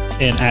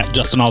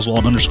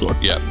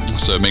 @JustinOswald_. Yep.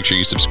 So make sure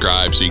you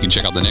subscribe so you can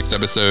check out the next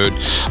episode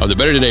of the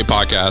Better Today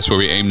podcast, where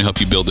we aim to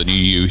help you build a new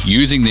you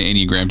using the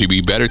Enneagram to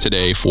be better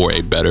today for a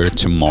better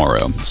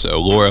tomorrow.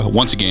 So, Laura,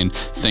 once again,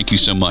 thank you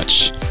so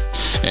much.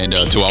 And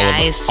Thanks, to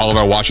all of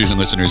our watchers and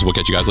listeners, we'll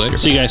catch you guys later.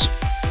 See you guys.